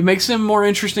it makes him more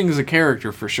interesting as a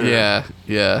character for sure.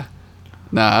 yeah.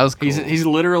 Nah, that was cool. He's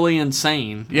literally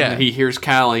insane. Yeah. And he hears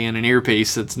Callie in an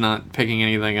earpiece that's not picking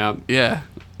anything up. Yeah,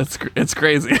 it's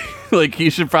crazy. Like he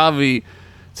should probably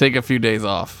take a few days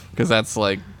off because that's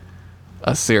like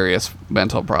a serious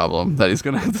mental problem that he's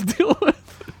gonna have to deal with.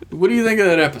 What do you think of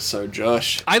that episode,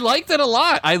 Josh? I liked it a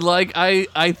lot.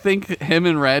 I think him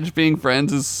and Reg being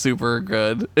friends is super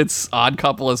good. It's odd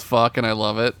couple as fuck, and I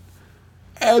love it.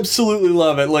 Absolutely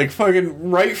love it. Like,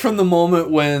 fucking right from the moment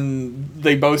when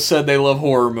they both said they love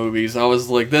horror movies, I was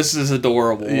like, this is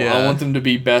adorable. Yeah. I want them to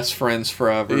be best friends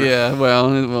forever. Yeah,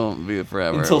 well, it won't be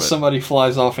forever. Until but- somebody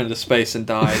flies off into space and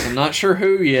dies. I'm not sure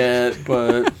who yet,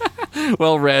 but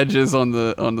Well, Reg is on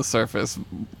the surface,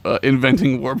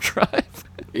 inventing warp drive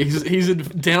he's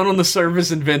down on the surface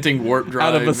inventing warp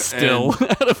drive. out of a still,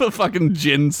 out of a fucking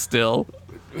gin still.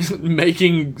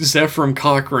 Making Zephram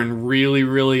Cochrane really,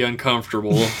 really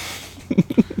uncomfortable.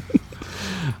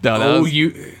 No,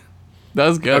 that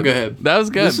was good. Oh, go ahead. That was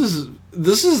good.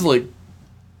 This is like,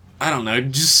 I don't know,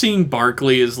 just seeing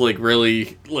Barkley is like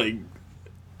really like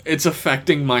it's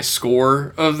affecting my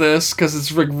score of this because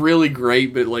it's like really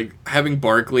great, but like having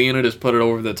Barkley in it has put it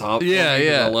over the top. Yeah, for me,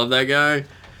 'cause yeah. I love that guy.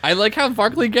 I like how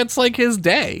Barkley gets like his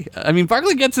day. I mean,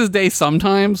 Barkley gets his day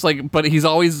sometimes, like, but he's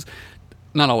always,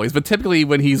 not always, but typically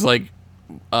when he's like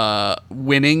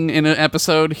winning in an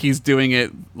episode, he's doing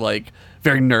it like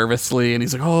very nervously, and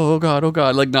he's like, oh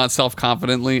god, like not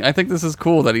self-confidently. I think this is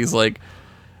cool that he's like,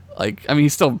 I mean,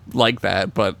 he's still like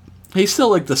that, but He's still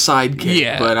like the sidekick,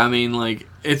 Yeah. but I mean, like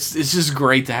it's just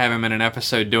great to have him in an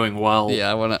episode doing well.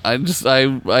 yeah,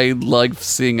 I like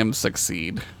seeing him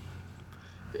succeed.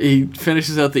 He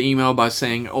finishes out the email by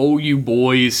saying, "Oh, you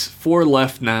boys, 4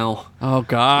 left now. Oh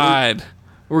god.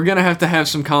 We're gonna have to have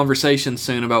some conversation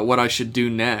soon about what I should do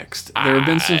next. There have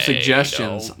been some I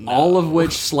suggestions, don't know. all of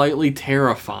which slightly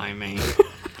terrify me.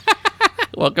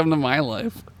 Welcome to my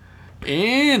life.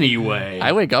 Anyway,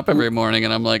 I wake up every morning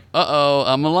and I'm like, uh-oh,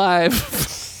 I'm alive.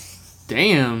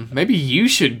 damn, maybe you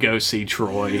should go see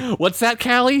Troy. What's that,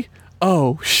 Callie?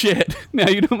 Oh, shit. Now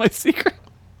you know my secret.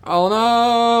 Oh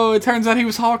no, it turns out he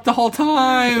was Hawk the whole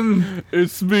time.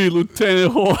 It's me,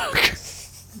 Lieutenant Hawk.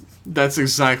 That's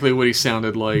exactly what he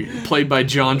sounded like, played by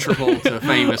John Travolta,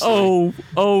 famously.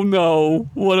 Oh no.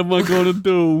 What am I gonna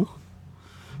do?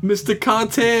 Mr.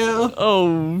 Cartel,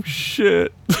 Oh,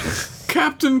 shit.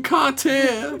 Captain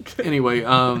Cartel. Anyway,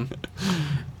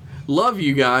 love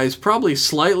you guys. Probably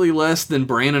slightly less than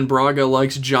Brandon Braga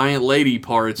likes giant lady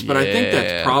parts, but I think Yeah.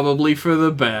 that's probably for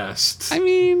the best. I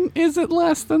mean, is it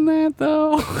less than that,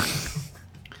 though?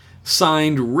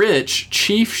 Signed, Rich,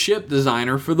 Chief Ship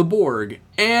Designer for the Borg.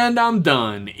 And I'm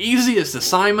done. Easiest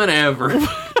assignment ever.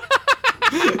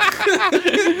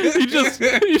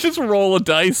 you just roll a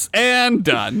dice and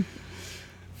done.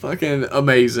 Fucking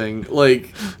amazing.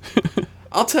 Like,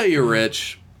 I'll tell you,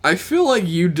 Rich, I feel like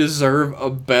you deserve a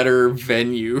better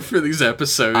venue for these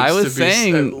episodes I was to be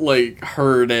saying- like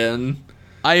heard in.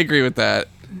 I agree with that.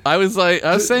 I was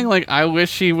saying like I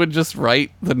wish he would just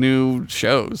write the new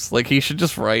shows. Like he should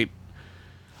just write.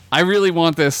 I really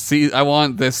want this I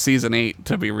want this season 8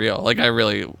 to be real. Like I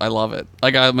love it.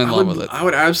 Like I'm in love with it. I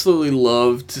would absolutely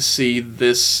love to see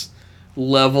this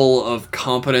level of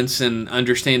competence in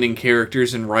understanding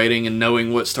characters and writing and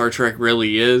knowing what Star Trek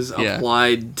really is Yeah.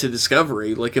 applied to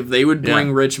Discovery. Like if they would bring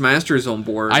Yeah. Rich Masters on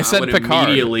board, I said would Picard.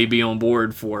 immediately be on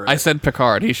board for it. I said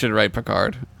Picard. He should write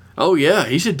Picard. Oh yeah,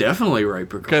 he should definitely write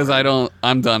Picard. Because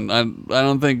I'm done. I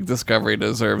don't think Discovery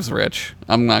deserves Rich.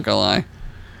 I'm not gonna lie.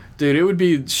 Dude, it would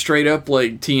be straight up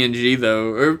like TNG though,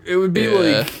 or it would be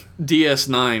like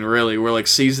DS9 really, where like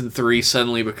season 3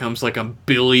 suddenly becomes like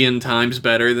 1,000,000,000 times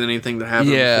better than anything that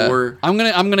happened before. I'm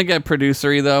gonna get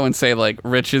producery though and say like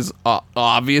Rich is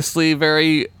obviously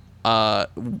very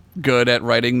good at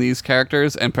writing these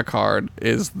characters, and Picard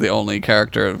is the only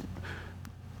character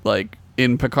like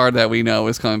in Picard that we know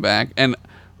is coming back. And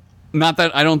not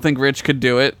that I don't think Rich could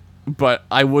do it, but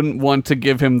I wouldn't want to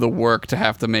give him the work to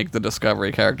have to make the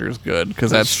Discovery characters good,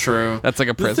 because that's true. That's like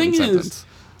a prison sentence.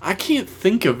 I can't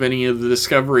think of any of the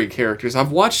Discovery characters.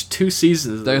 I've watched 2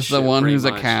 seasons of There's this the one who's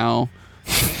much. a cow.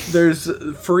 There's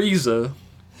Frieza.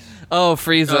 Oh,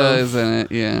 Frieza is in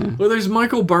it, yeah. Well, there's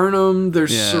Michael Burnham.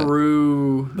 There's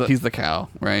Saru. He's the cow,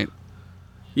 right?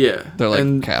 Yeah. They're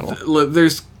like cattle.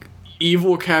 There's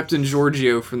evil Captain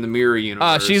Giorgio from the Mirror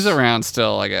Universe. She's around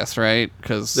still, I guess, right?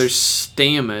 Because there's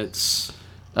Stamets.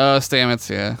 Stamets,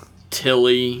 yeah.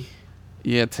 Tilly.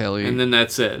 Yeah, Tilly. And then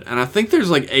that's it. And I think there's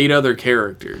like 8 other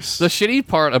characters. The shitty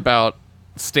part about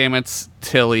Stamets,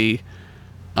 Tilly,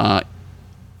 I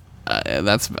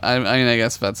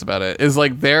guess that's about it. Is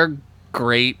like they're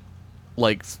great,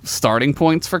 like starting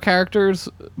points for characters,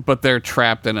 but they're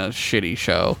trapped in a shitty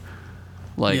show.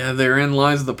 Like, yeah, therein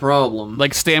lies the problem.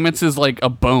 Like Stamets is like a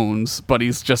Bones, but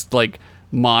he's just like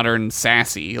modern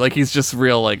sassy. Like he's just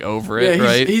real like over it,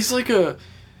 right? He's like a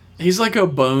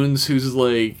Bones who's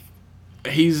like,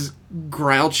 he's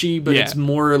grouchy, but it's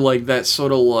more like that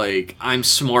sort of like, I'm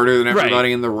smarter than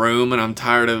everybody in the room, and I'm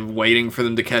tired of waiting for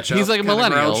them to catch up. He's like a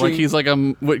millennial. Grouchy. Like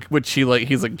he's like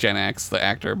he's like Gen X, the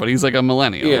actor, but he's like a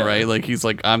millennial, right? Like he's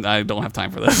like, I don't have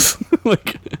time for this.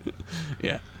 Like,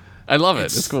 yeah. I love it.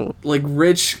 It's cool. Like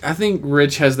Rich, I think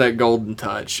Rich has that golden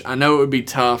touch. I know it would be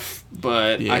tough,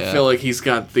 but I feel like he's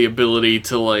got the ability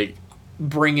to like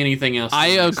bring anything else. I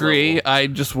agree. Level. I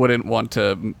just wouldn't want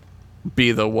to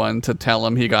be the one to tell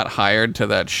him he got hired to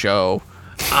that show.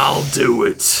 I'll do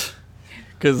it.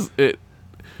 Because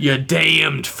you're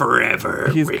damned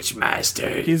forever, Rich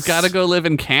Masters. He's got to go live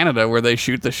in Canada where they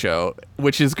shoot the show,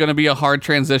 which is going to be a hard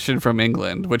transition from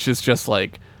England, which is just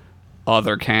like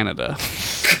other Canada.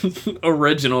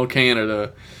 Original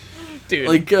Canada. Dude.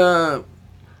 Like,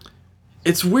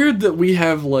 it's weird that we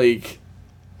have, like,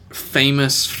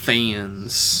 famous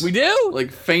fans. We do?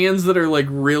 Like, fans that are, like,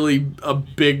 really a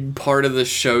big part of the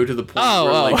show to the point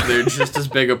where, like, they're just as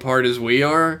big a part as we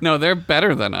are. No, they're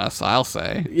better than us, I'll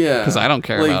say. Yeah. Because I don't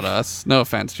care about us. No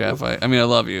offense, Jeff. I mean, I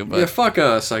love you, but... Yeah, fuck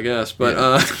us, I guess.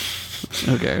 But,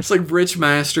 Who cares? It's like Rich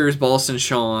Masters, Boston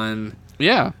Sean...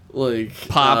 Yeah. Like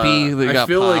Poppy, I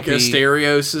feel like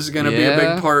Asterios is going to be a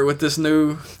big part with this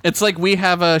new. It's like we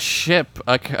have a ship,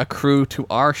 a crew to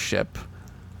our ship.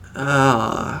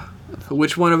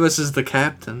 Which one of us is the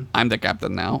captain? I'm the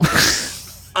captain now.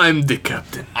 I'm the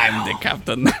captain. I'm the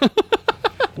captain.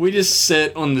 We just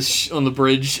sit on the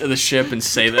bridge of the ship and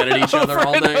say that at each other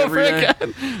all day, every day.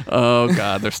 Again. Oh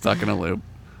god, they're stuck in a loop.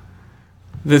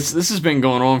 This has been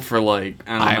going on for like,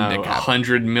 I don't know,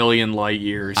 100 million light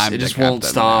years. It just won't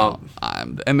stop.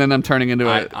 And then I'm turning into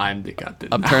I'm the captain.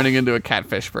 I'm turning into a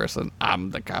catfish person.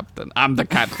 I'm the captain. I'm the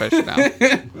catfish now. I'm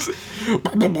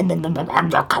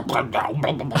the captain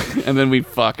now. And then we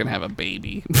fucking have a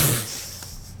baby.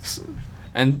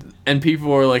 And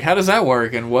people are like, how does that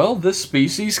work? And well, this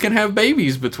species can have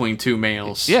babies between 2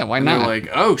 males. Yeah, why not? They're like,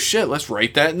 oh shit, let's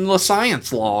write that in the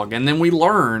science log, and then we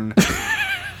learn.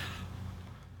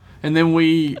 And then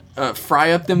we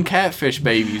fry up them catfish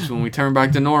babies when we turn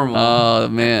back to normal. Oh,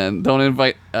 man. Don't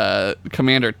invite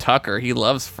Commander Tucker. He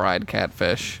loves fried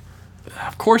catfish.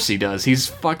 Of course he does. He's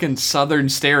fucking Southern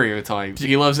stereotypes.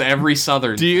 He loves every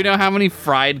Southern. Do you know how many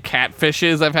fried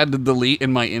catfishes I've had to delete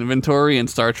in my inventory in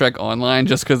Star Trek Online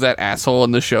just because that asshole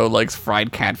in the show likes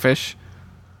fried catfish?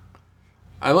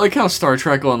 I like how Star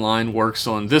Trek Online works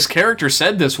on, this character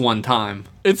said this one time.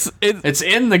 It's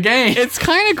in the game. It's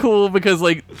kind of cool because,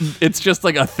 like, it's just,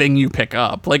 like, a thing you pick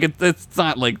up. Like, it's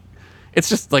not, like, it's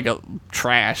just, like, a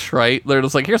trash, right? They're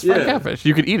just like, here's fried catfish.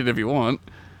 You can eat it if you want.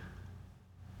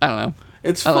 I don't know.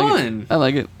 It's fun. I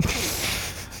like it.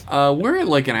 We're at,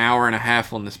 like, an hour and a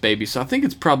half on this baby, so I think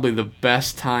it's probably the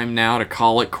best time now to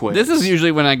call it quits. This is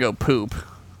usually when I go poop.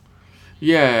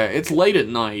 Yeah, it's late at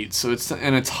night, so it's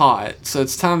hot, so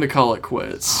it's time to call it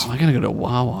quits. Oh, I gotta go to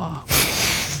Wawa.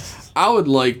 I would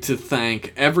like to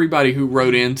thank everybody who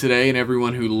wrote in today and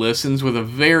everyone who listens, with a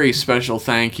very special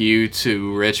thank you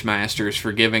to Rich Masters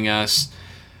for giving us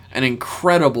an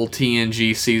incredible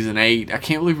TNG Season 8. I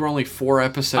can't believe we're only 4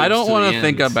 episodes I don't want to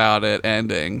think about it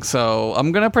ending, so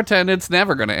I'm gonna pretend it's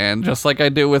never gonna end, just like I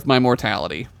do with my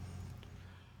mortality.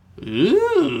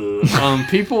 Ooh.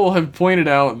 People have pointed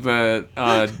out that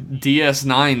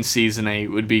DS9 Season 8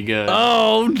 would be good.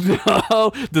 Oh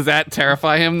no! Does that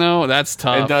terrify him though? That's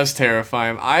tough. It does terrify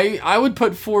him. I would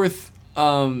put forth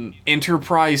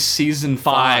Enterprise Season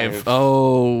 5.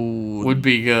 Oh, would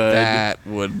be good. that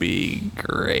would be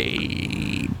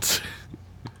great.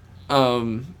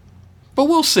 But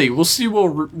we'll see. We'll see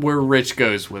where Rich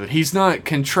goes with it. He's not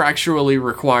contractually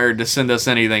required to send us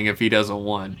anything if he doesn't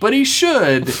want. But he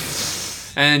should.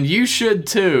 And you should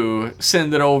too.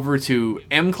 Send it over to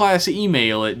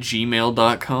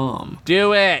mclassemail@gmail.com.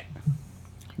 Do it.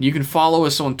 You can follow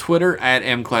us on Twitter at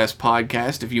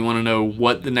mclasspodcast if you want to know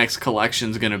what the next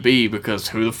collection's going to be, because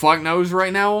who the fuck knows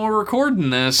right now when we're recording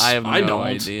this? I have no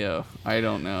idea. I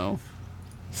don't know.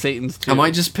 Satan's 2. I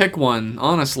might just pick one,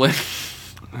 honestly.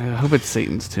 I hope it's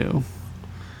Satan's 2.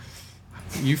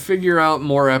 You figure out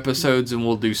more episodes and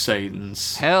we'll do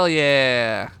Satan's. Hell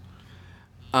yeah.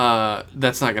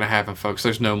 That's not gonna happen, folks.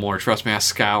 There's no more. Trust me, I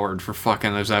scoured for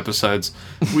fucking those episodes.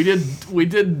 We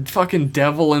did fucking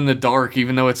Devil in the Dark,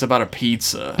 even though it's about a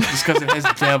pizza, just because it has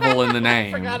devil in the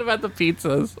name. I forgot about the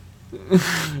pizzas.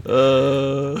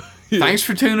 Thanks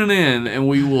for tuning in, and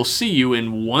we will see you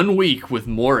in 1 week with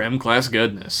more M-Class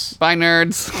goodness. Bye,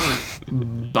 nerds.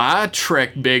 Bye,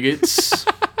 Trek bigots.